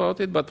think about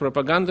it, but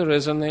propaganda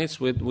resonates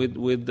with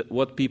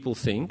what people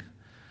think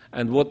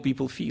and what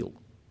people feel.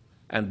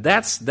 And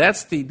that's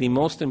the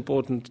most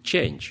important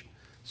change.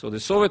 So the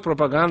Soviet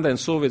propaganda and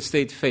Soviet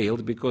state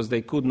failed because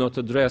they could not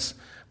address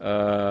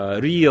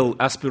real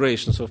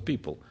aspirations of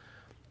people.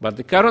 But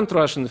the current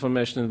Russian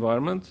information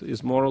environment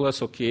is more or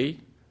less okay,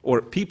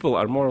 or people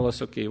are more or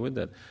less okay with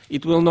that.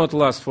 It will not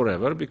last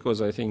forever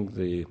because I think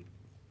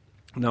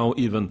now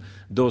even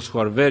those who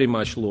are very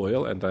much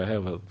loyal, and I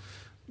have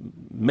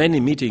many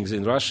meetings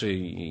in Russia,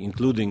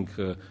 including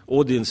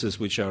audiences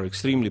which are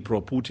extremely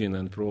pro-Putin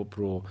and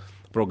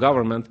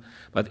pro-government,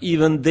 but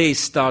even they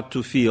start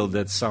to feel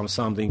that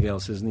something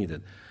else is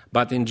needed.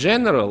 But in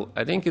general,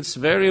 I think it's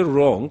very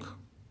wrong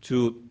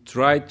to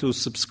try to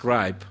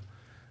subscribe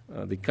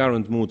the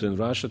current mood in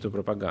Russia to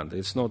propaganda.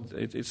 It's not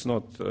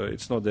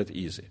that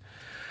easy.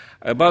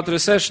 About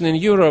recession in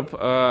Europe,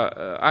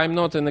 I'm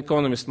not an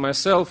economist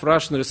myself.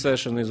 Russian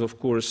recession is, of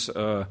course,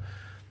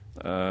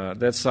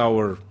 that's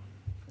our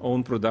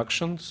own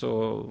production.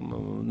 So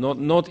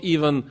not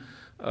even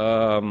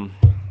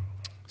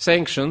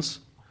sanctions.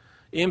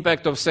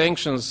 Impact of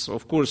sanctions,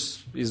 of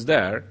course, is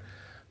there,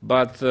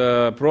 but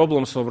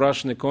problems of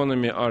Russian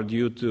economy are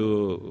due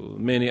to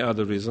many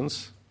other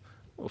reasons.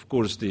 Of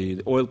course,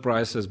 the oil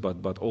prices,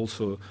 but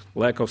also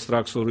lack of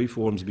structural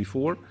reforms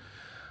before.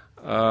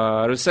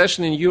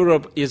 Recession in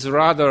Europe is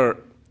rather,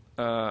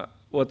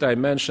 what I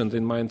mentioned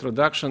in my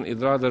introduction, is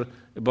rather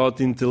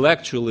about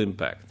intellectual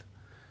impact,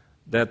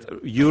 that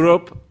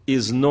Europe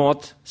is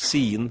not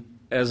seen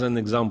as an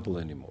example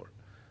anymore.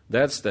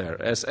 That's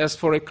there. As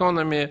for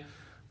economy,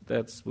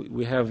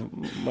 we have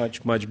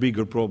much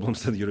bigger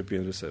problems than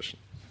European recession.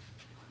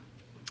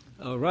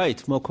 All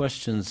right, more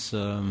questions.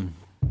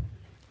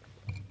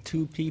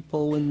 Two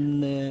people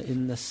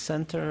in the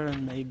center,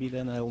 and maybe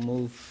then I'll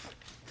move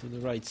to the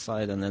right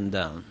side and then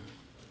down.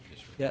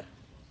 Yeah.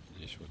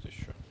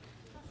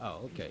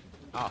 Oh, okay.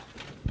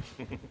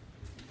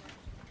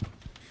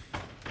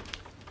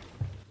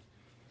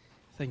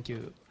 Thank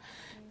you.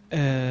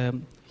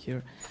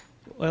 Here.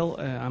 Well,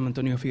 I'm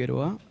Antonio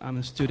Figueroa. I'm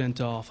a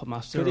student of a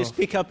master. Could you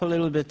speak up a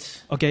little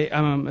bit? Okay,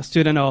 I'm a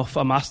student of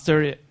a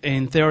master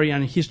in theory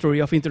and history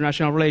of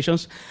international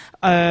relations.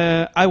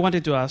 I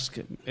wanted to ask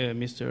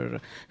Mr.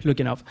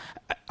 Lukyanov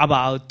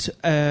about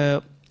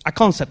a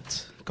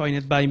concept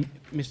coined by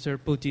Mr.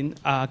 Putin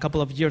a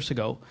couple of years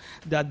ago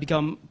that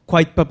became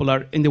quite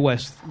popular in the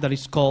West, that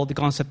is called the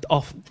concept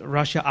of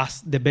Russia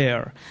as the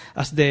bear,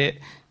 as the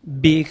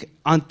big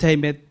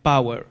untamed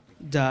power.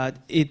 That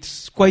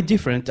it's quite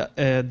different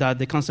than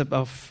the concept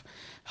of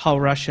how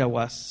Russia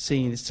was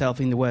seeing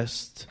itself in the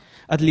West,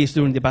 at least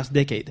during the past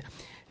decade.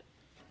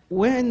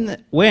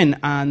 When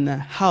and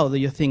how do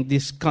you think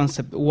this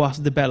concept was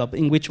developed?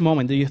 In which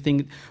moment do you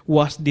think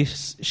was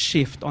this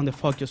shift on the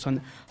focus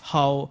on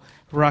how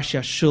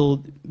Russia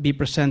should be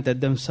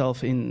presented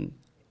themselves in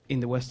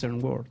the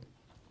Western world?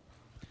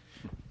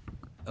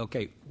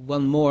 Okay,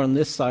 one more on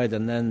this side,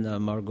 and then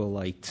Margot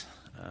Light.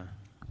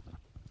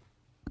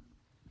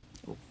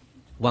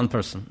 One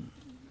person.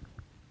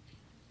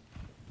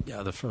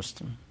 Yeah, the first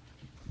one.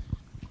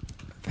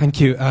 Thank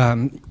you.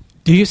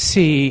 Do you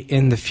see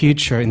in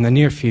the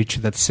near future,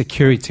 that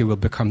security will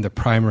become the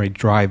primary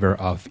driver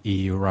of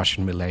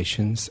EU-Russian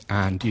relations?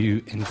 And do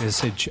you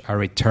envisage a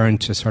return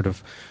to sort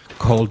of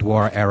Cold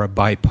War-era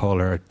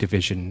bipolar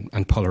division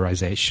and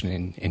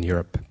polarization in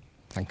Europe?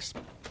 Thanks.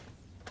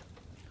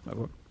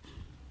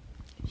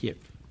 Here.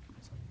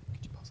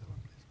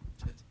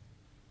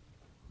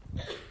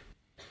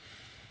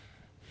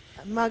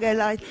 Margot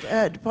Light,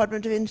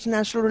 Department of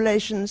International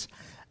Relations.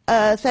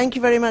 Thank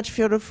you very much,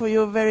 Fyodor, for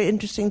your very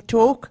interesting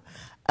talk.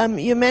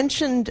 You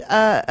mentioned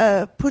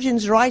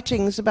Putin's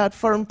writings about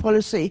foreign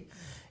policy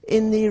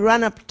in the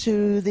run-up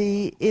to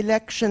the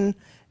election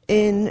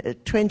in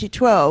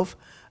 2012.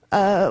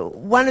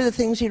 One of the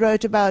things he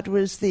wrote about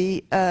was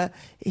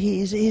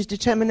his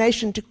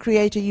determination to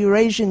create a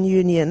Eurasian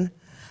Union.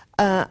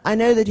 I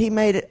know that he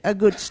made a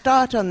good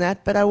start on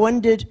that, but I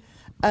wondered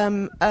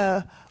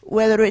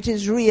whether it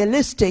is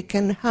realistic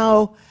and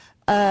how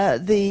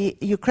the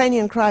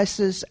Ukrainian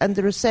crisis and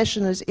the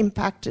recession has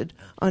impacted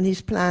on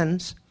his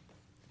plans.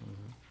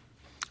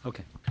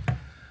 Okay.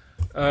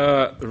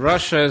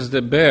 Russia as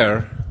the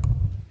bear,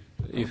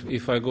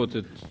 if I got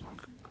it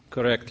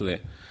correctly,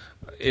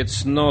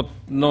 it's not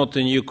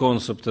a new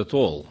concept at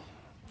all.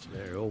 It's a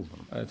very old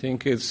one. I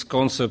think it's a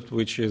concept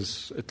which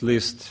is at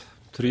least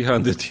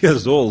 300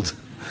 years old.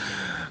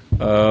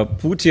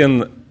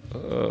 Putin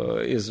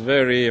is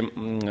very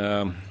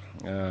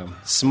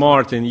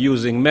smart in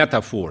using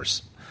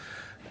metaphors,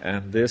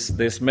 and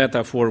this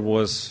metaphor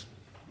was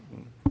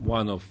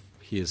one of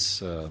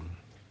his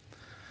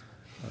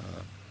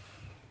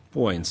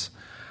points.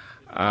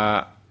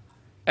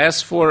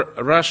 As for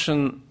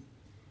Russian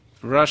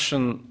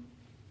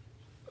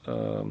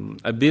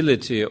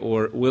ability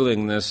or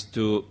willingness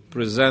to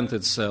present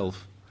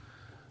itself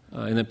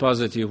in a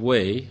positive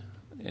way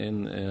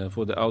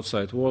for the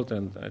outside world,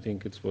 and I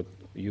think it's what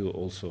you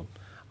also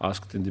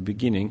asked in the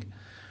beginning.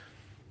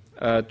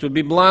 To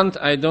be blunt,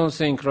 I don't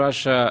think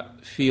Russia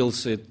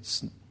feels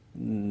it's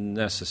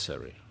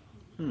necessary.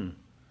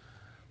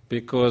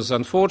 Because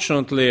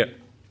unfortunately,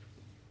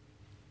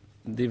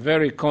 the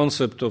very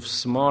concept of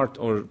smart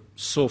or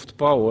soft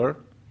power,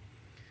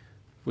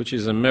 which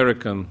is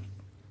American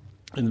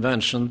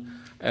invention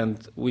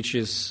and which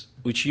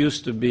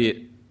used to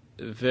be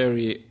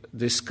very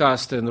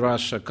discussed in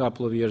Russia a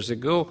couple of years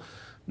ago,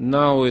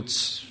 now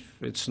it's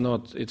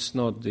not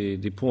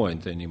the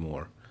point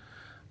anymore.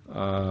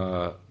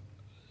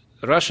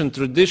 Russian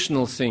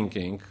traditional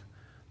thinking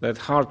that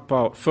hard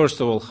power,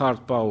 first of all,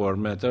 hard power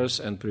matters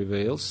and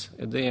prevails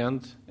at the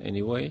end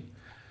anyway.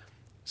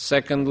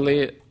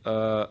 Secondly,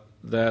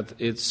 that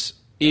it's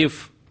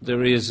if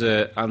there is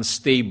an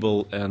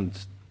unstable and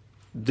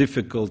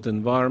difficult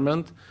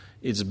environment,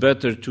 it's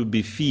better to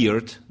be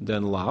feared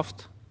than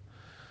loved.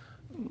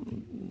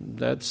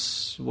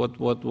 That's what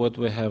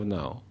we have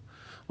now.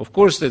 Of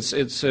course,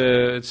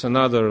 it's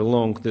another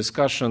long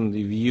discussion.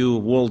 The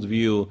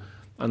worldview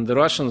on the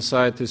Russian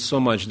side is so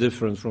much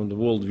different from the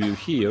worldview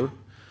here,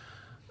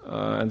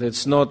 and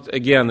it's not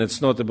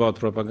about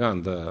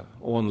propaganda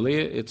only.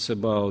 It's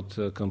about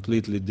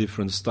completely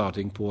different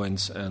starting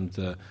points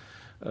and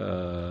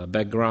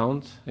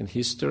background and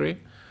history.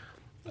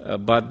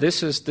 But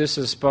this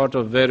is part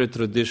of very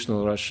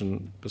traditional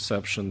Russian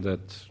perception that,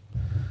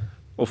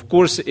 of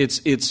course,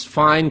 it's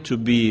fine to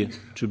be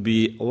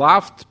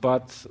loved,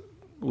 but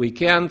we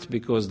can't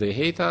because they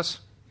hate us.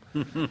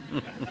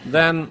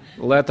 Then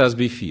let us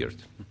be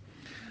feared.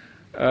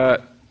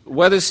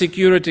 Whether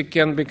security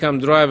can become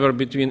driver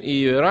between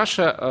EU and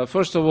Russia,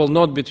 first of all,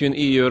 not between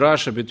EU and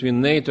Russia,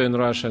 between NATO and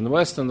Russia and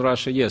Western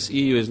Russia. Yes,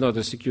 EU is not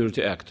a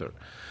security actor.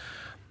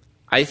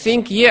 I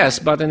think yes,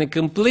 but in a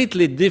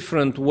completely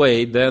different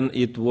way than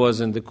it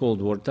was in the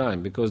Cold War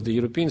time, because the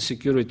European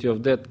security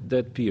of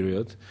that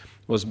period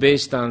was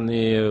based on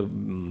the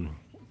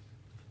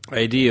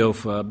idea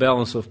of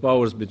balance of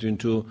powers between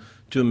two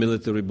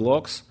military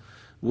blocs,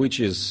 which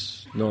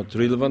is not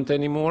relevant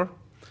anymore.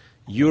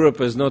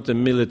 Europe is not a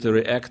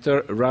military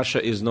actor.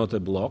 Russia is not a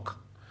bloc.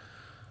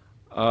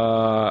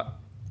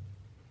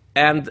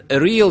 And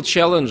real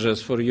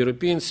challenges for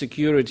European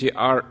security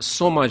are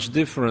so much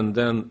different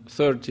than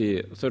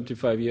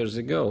 35 years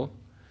ago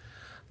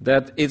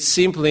that it's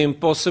simply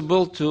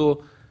impossible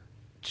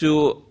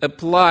to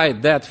apply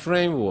that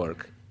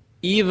framework,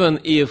 even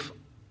if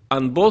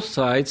on both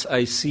sides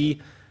I see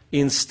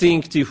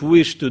instinctive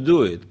wish to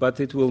do it, but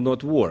it will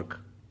not work.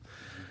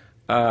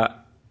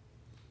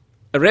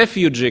 A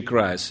refugee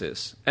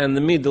crisis and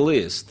the Middle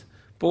East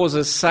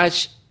pose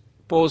such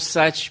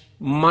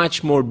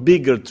much more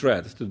bigger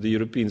threat to the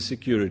European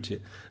security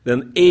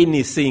than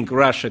anything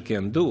Russia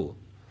can do,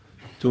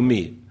 to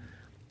me,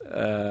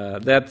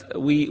 that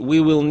we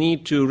will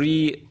need to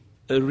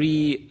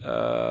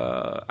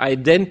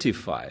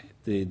identify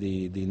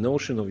the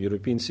notion of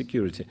European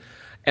security.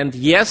 And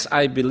yes,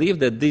 I believe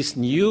that this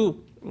new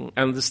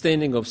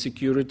understanding of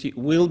security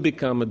will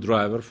become a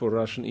driver for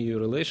Russian-EU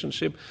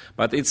relationship,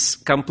 but it's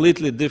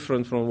completely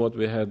different from what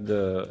we had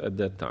at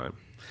that time.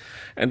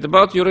 And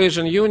about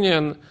Eurasian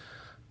Union,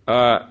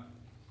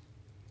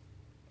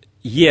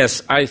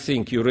 yes, I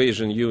think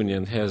Eurasian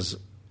Union has,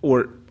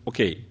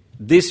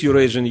 this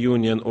Eurasian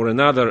Union or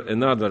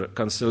another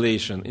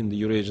constellation in the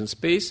Eurasian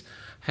space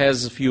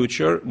has a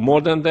future. More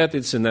than that,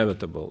 it's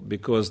inevitable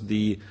because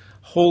the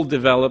whole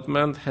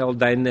development, whole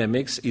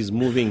dynamics is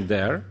moving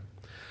there.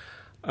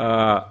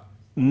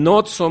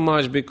 Not so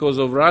much because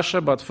of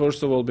Russia, but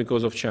first of all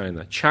because of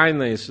China.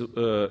 China is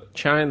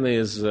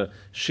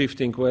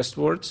shifting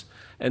westwards,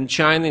 and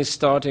China is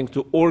starting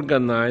to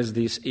organize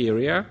this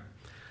area,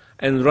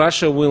 and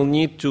Russia will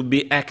need to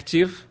be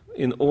active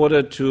in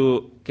order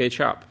to catch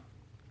up.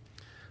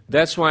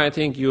 That's why I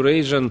think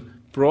Eurasian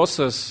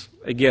process,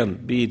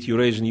 again, be it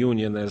Eurasian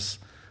Union as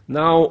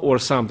now or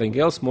something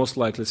else, most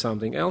likely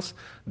something else,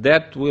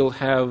 that will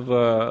have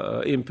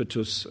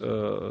impetus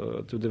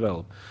to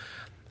develop.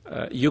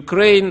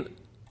 Ukraine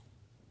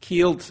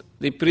killed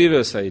the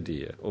previous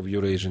idea of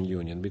Eurasian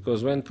Union,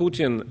 because when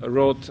Putin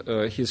wrote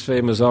his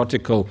famous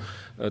article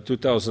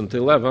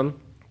 2011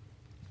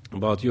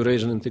 about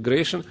Eurasian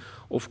integration,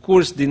 of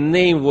course the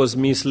name was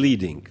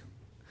misleading.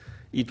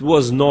 It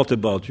was not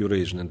about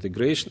Eurasian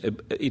integration,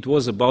 it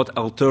was about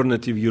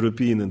alternative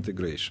European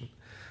integration.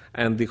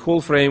 And the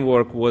whole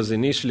framework was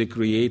initially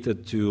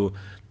created to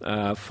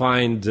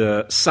find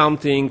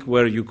something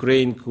where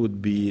Ukraine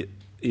could be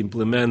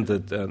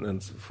implemented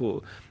and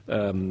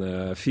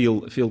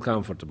feel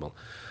comfortable.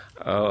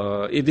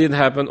 It didn't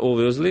happen,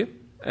 obviously,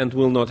 and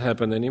will not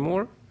happen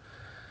anymore.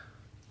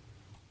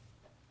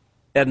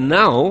 And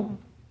now,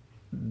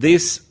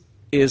 this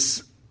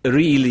is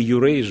really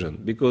Eurasian,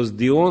 because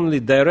the only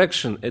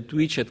direction at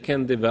which it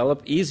can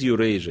develop is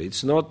Eurasia.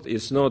 It's not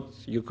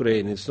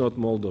Ukraine, it's not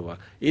Moldova.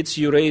 It's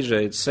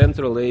Eurasia, it's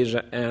Central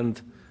Asia and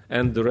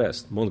the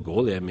rest.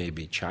 Mongolia,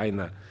 maybe,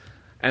 China.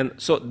 And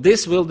so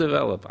this will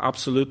develop,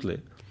 absolutely,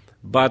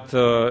 but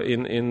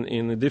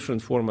in a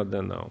different format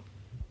than now.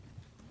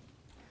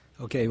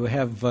 Okay, we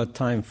have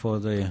time for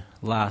the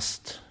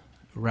last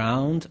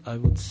round, I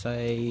would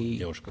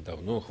say.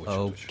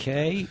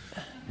 Okay.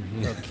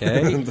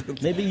 Okay.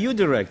 Maybe you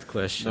direct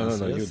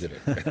questions. No, yes? you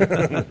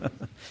direct.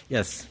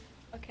 Yes.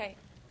 Okay.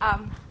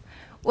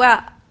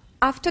 Well,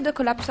 after the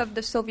collapse of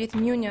the Soviet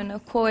Union,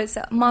 of course,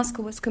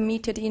 Moscow was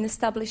committed in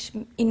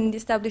the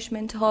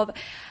establishment of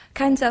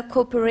kinds of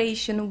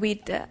cooperation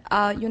with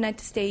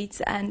United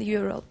States and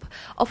Europe.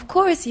 Of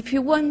course, if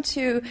you want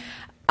to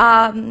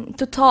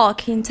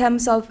talk in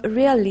terms of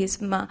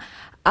realism,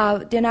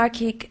 the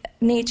anarchic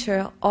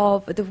nature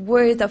of the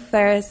world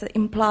affairs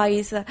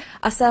implies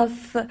a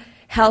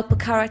self-help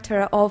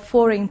character of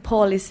foreign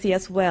policy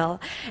as well,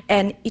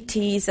 and it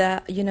is,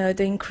 the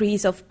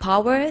increase of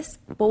powers,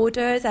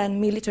 borders, and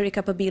military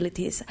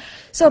capabilities.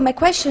 So my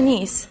question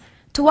is,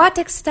 to what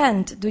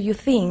extent do you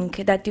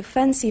think that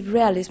defensive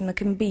realism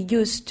can be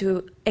used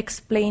to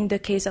explain the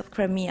case of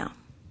Crimea?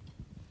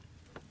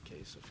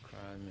 Case of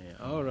Crimea.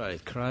 All right,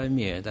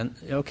 Crimea. Then,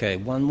 okay,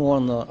 one more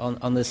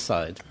on this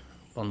side.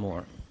 One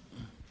more.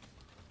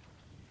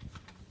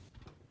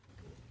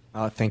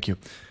 Thank you.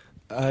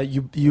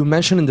 You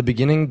mentioned in the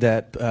beginning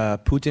that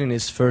Putin in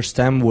his first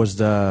term was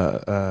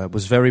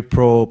very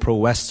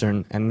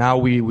pro-Western, and now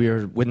we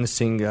are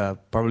witnessing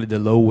probably the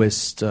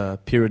lowest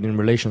period in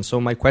relations.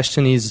 So my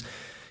question is,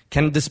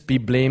 can this be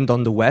blamed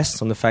on the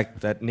West, on the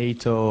fact that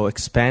NATO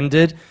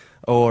expanded,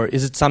 or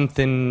is it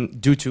something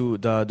due to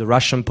the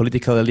Russian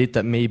political elite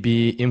that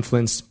maybe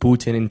influenced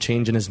Putin in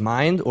changing his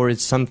mind, or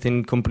it's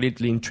something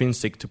completely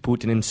intrinsic to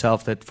Putin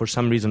himself that for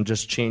some reason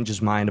just changed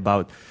his mind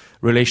about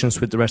relations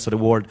with the rest of the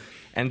world?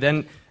 And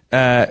then,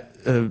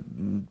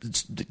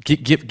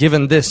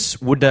 given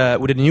this, would a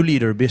new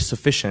leader be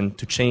sufficient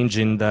to change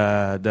in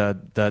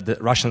the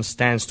Russian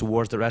stance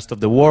towards the rest of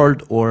the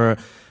world, or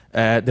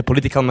the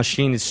political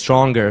machine is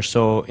stronger,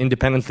 so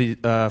independently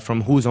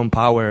from who's on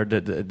power,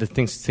 the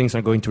things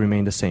are going to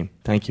remain the same?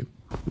 Thank you.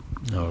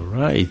 All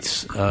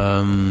right.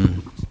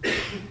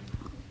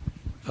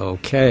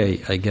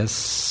 Okay, I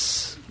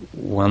guess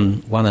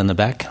one in the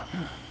back.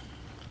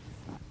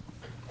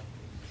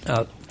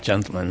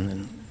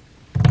 Gentleman.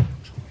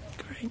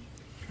 Great.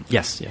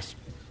 Yes.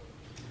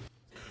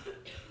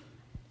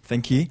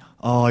 Thank you.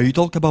 You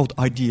talked about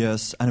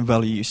ideas and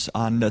values,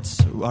 and that's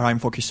where I'm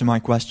focusing my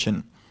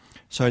question.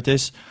 So it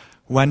is,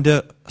 when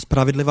the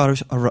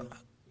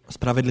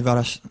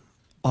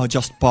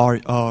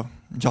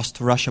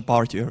Just Russia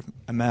Party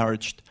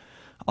emerged,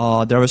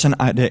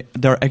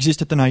 there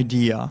existed an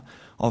idea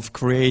of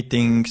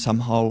creating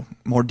somehow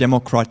more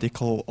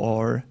democratical,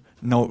 or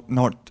no,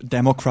 not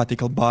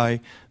democratical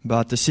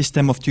but a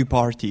system of two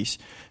parties.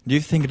 Do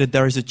you think that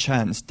there is a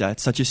chance that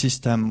such a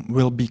system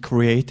will be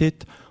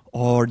created,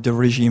 or the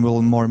regime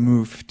will more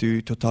move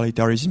to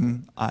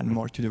totalitarianism and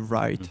more to the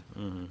right?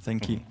 Mm-hmm.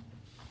 Thank you.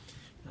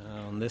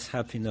 On this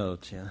happy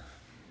note, yeah.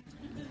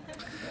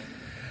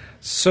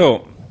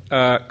 So,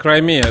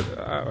 Crimea,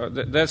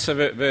 that's a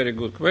very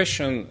good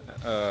question.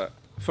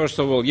 First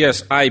of all,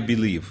 yes, I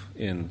believe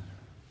in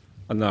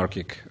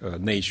anarchic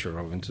nature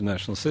of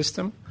international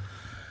system,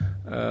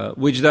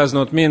 which does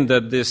not mean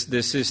that this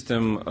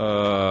system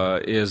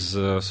is,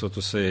 so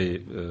to say,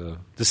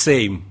 the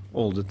same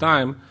all the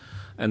time.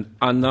 And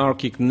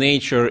anarchic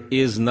nature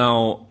is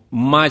now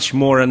much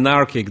more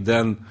anarchic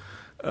than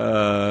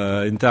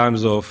in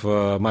terms of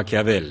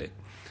Machiavelli,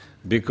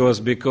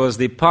 because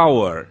the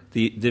power,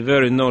 the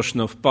very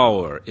notion of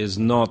power, is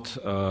not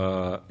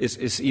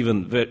is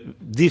even very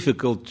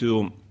difficult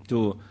to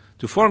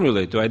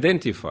formulate, to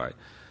identify.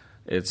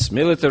 It's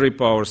military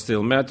power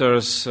still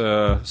matters,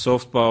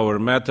 soft power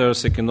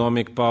matters,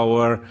 economic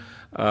power,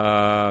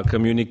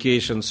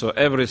 communication, so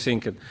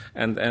everything,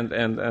 and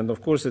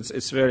of course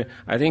it's very.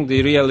 I think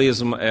the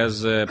realism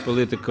as a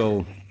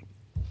political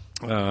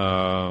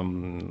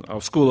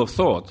school of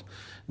thought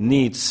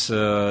needs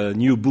a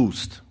new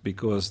boost,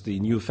 because the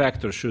new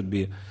factors should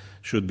be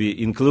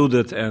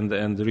included and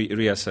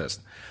reassessed.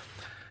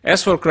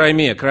 As for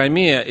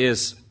Crimea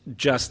is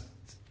just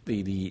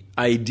the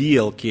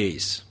ideal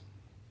case,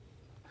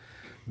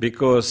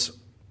 because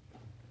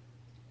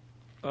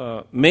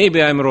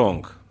maybe I'm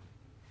wrong.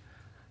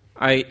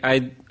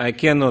 I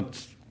cannot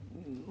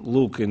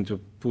look into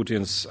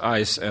Putin's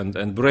eyes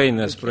and brain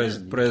as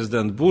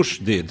President Bush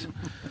did.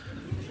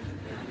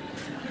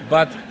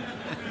 But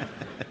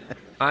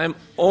I'm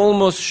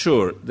almost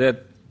sure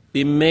that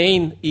the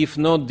main, if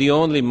not the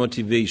only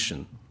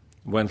motivation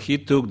when he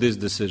took this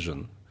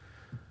decision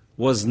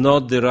was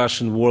not the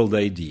Russian world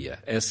idea,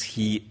 as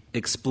he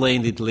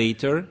explained it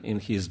later in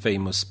his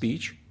famous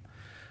speech,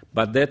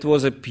 but that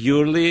was a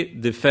purely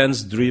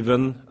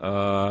defense-driven,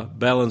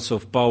 balance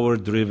of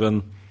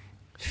power-driven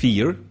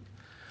fear,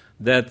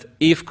 that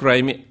if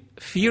Crimea,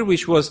 fear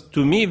which was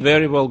to me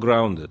very well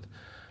grounded,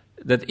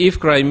 that if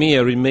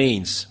Crimea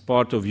remains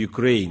part of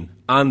Ukraine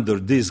under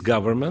this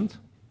government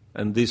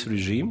and this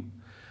regime,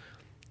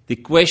 the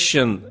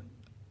question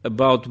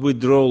about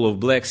withdrawal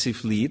of Black Sea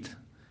Fleet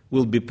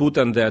will be put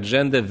on the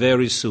agenda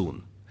very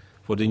soon.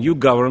 For the new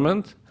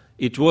government,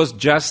 it was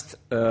just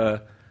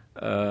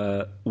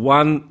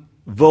one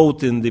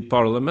vote in the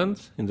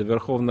parliament, in the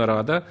Verkhovna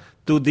Rada,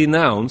 to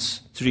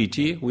denounce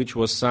treaty which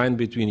was signed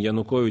between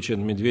Yanukovych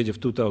and Medvedev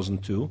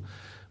 2002,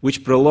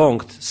 which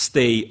prolonged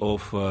stay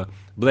of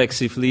Black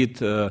Sea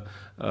Fleet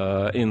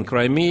in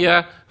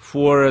Crimea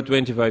for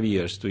 25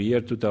 years, to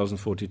year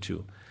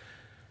 2042.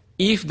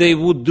 If they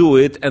would do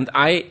it, and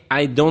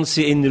I don't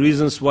see any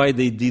reasons why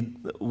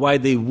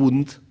they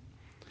wouldn't,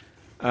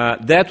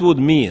 that would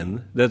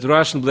mean that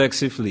Russian Black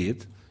Sea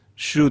Fleet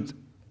should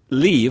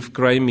leave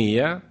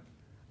Crimea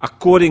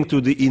according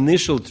to the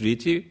initial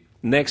treaty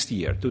next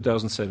year,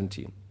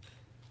 2017.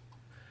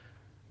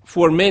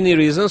 For many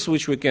reasons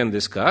which we can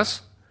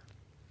discuss,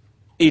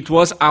 it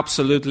was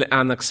absolutely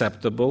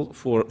unacceptable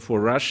for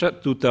Russia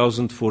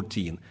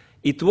 2014.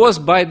 It was,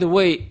 by the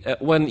way,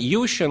 when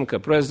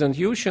President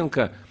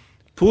Yushchenko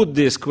put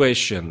this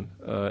question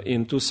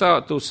in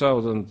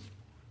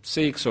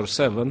 2006 or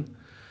 2007,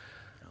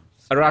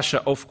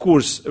 Russia, of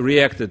course,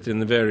 reacted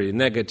in a very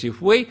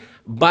negative way,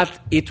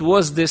 but it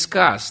was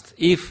discussed.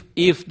 If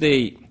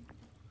they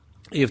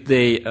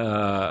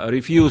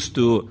refuse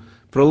to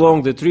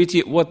prolong the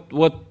treaty,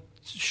 what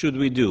should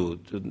we do?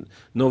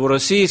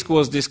 Novorossiysk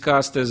was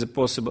discussed as a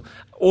possible.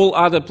 All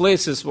other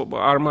places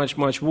are much,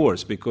 much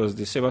worse, because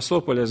the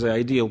Sevastopol is an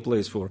ideal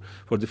place for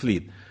the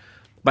fleet.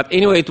 But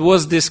anyway, it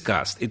was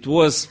discussed. It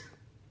was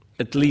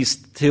at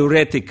least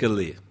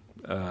theoretically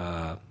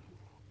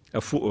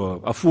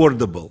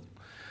affordable.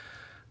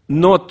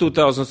 Not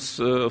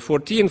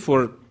 2014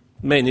 for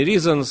many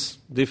reasons,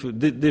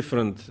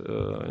 different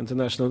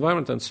international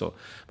environment and so on.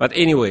 But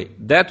anyway,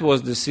 that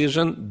was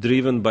decision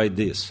driven by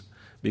this,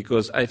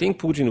 because I think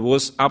Putin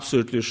was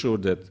absolutely sure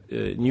that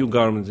new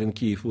government in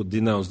Kyiv would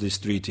denounce this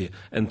treaty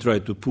and try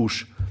to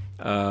push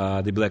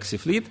the Black Sea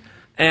Fleet,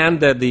 and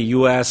that the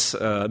U.S.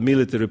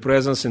 Military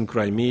presence in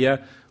Crimea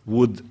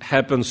would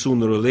happen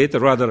sooner or later,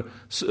 rather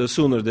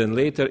sooner than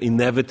later,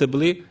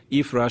 inevitably,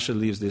 if Russia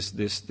leaves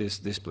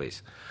this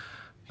place.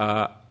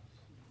 Of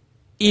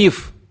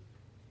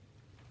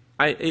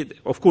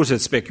course,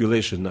 it's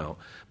speculation now,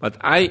 but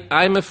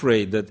I'm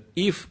afraid that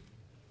if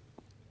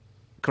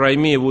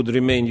Crimea would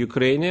remain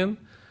Ukrainian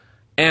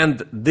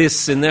and this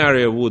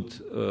scenario would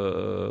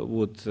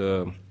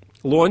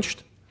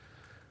launched,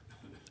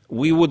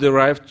 we would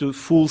arrive to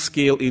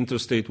full-scale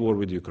interstate war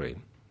with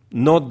Ukraine.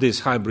 Not this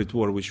hybrid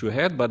war which we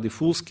had, but the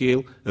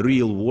full-scale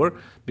real war,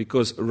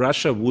 because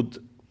Russia would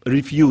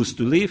refuse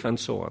to leave and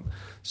so on.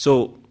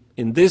 So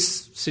in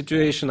this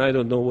situation, I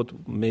don't know what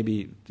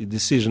maybe the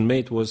decision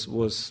made was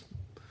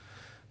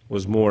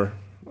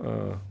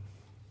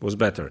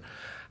better.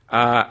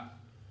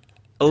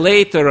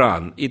 Later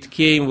on, it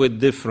came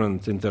with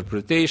different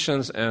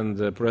interpretations,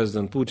 and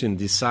President Putin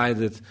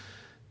decided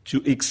to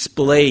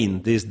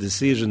explain this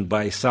decision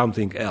by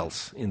something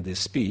else in this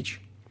speech,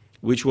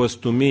 which was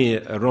to me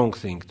a wrong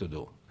thing to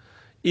do.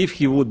 If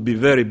he would be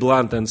very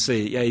blunt and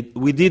say, yeah,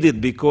 we did it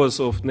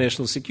because of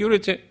national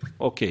security,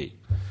 okay,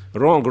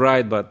 wrong,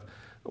 right, but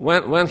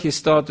when he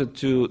started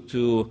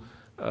to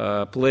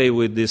play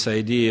with this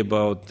idea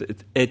about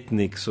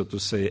ethnic, so to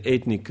say,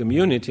 ethnic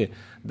community,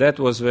 that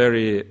was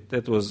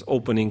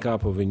opening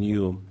up of a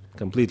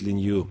completely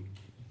new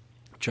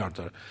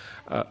charter.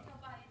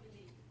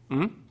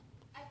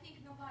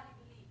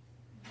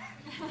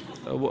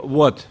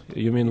 What?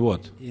 You mean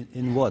what?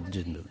 In what,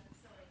 Jindu?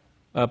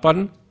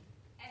 Pardon?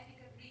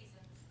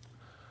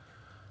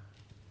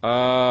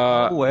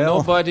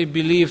 Nobody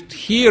believed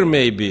here,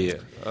 maybe.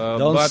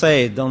 Don't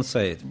say it.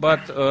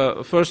 But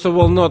first of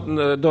all,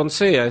 don't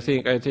say. I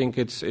think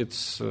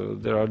it's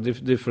there are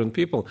different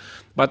people.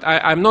 But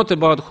I'm not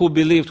about who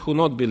believed, who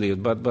not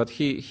believed. But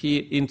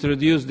he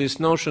introduced this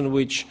notion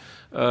which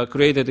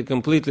created a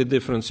completely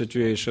different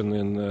situation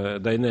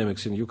in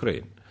dynamics in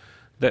Ukraine.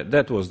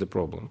 That was the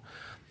problem.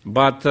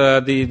 But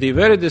the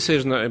very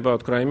decision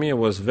about Crimea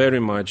was very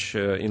much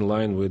in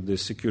line with the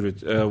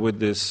security, with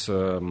this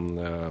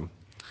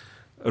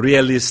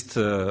realist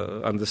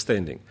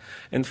understanding.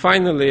 And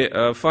finally,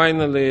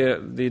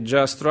 the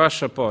Just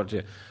Russia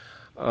Party,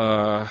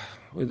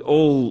 with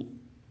all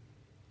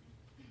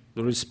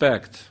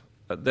respect,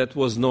 that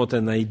was not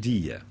an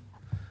idea.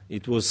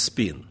 It was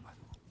spin.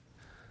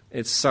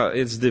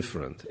 It's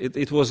different.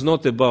 It was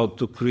not about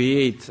to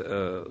create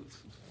a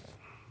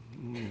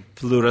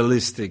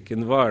pluralistic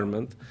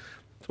environment.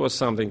 It was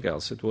something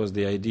else. It was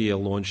the idea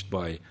launched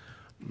by,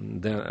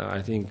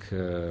 I think,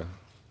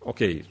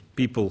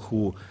 people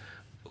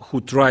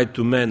who tried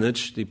to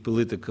manage the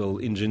political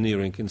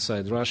engineering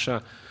inside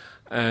Russia.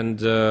 And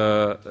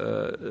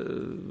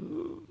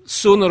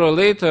sooner or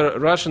later,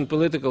 Russian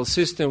political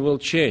system will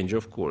change,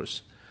 of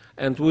course,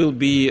 and will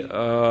be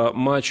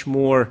much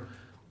more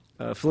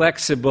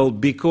flexible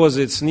because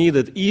it's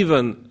needed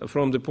even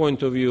from the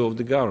point of view of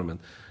the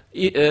government.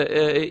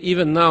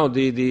 Even now,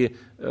 we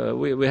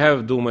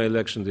have Duma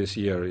election this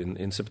year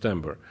in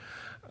September.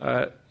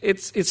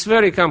 It's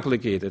very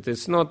complicated.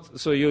 It's not.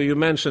 So you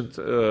mentioned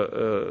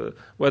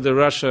whether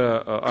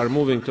Russia are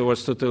moving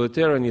towards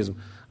totalitarianism.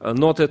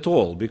 Not at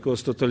all,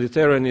 because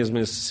totalitarianism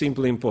is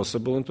simply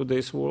impossible in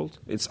today's world.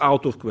 It's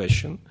out of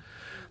question.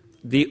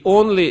 The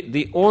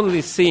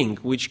only thing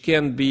which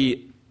can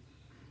be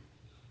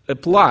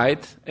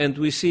applied, and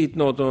we see it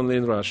not only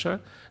in Russia,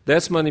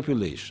 that's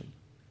manipulation.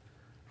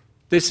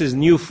 This is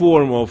new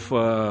form of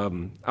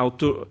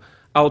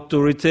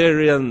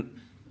authoritarian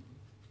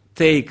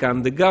take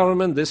on the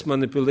government, this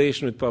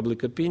manipulation with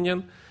public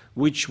opinion,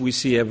 which we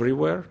see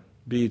everywhere,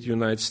 be it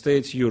United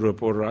States,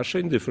 Europe, or Russia,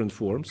 in different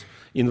forms.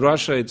 In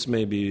Russia, it's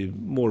maybe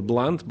more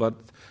blunt, but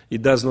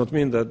it does not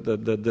mean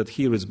that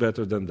here is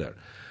better than there.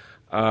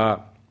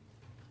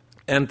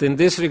 And in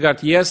this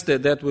regard, yes,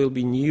 that will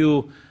be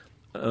new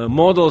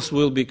models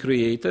will be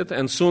created,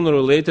 and sooner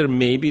or later,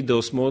 maybe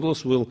those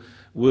models will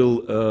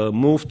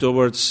move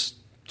towards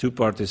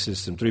two-party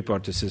system,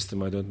 three-party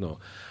system, I don't know.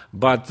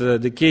 But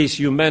the case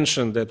you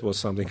mentioned, that was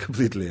something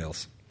completely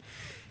else.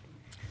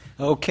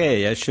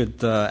 Okay, I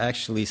should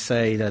actually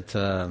say that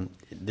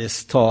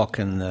this talk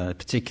and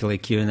particularly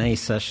Q&A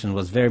session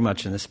was very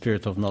much in the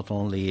spirit of not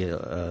only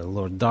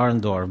Lord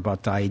Dahrendorf,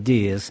 but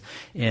ideas.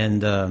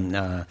 And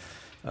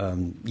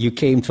you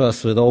came to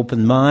us with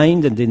open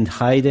mind and didn't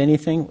hide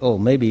anything. Oh,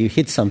 maybe you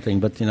hid something,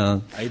 but,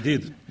 I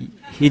did.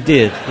 He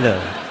did.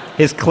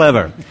 He's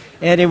clever.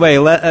 Anyway,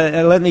 let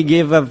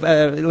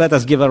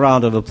us give a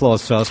round of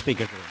applause to our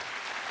speaker today.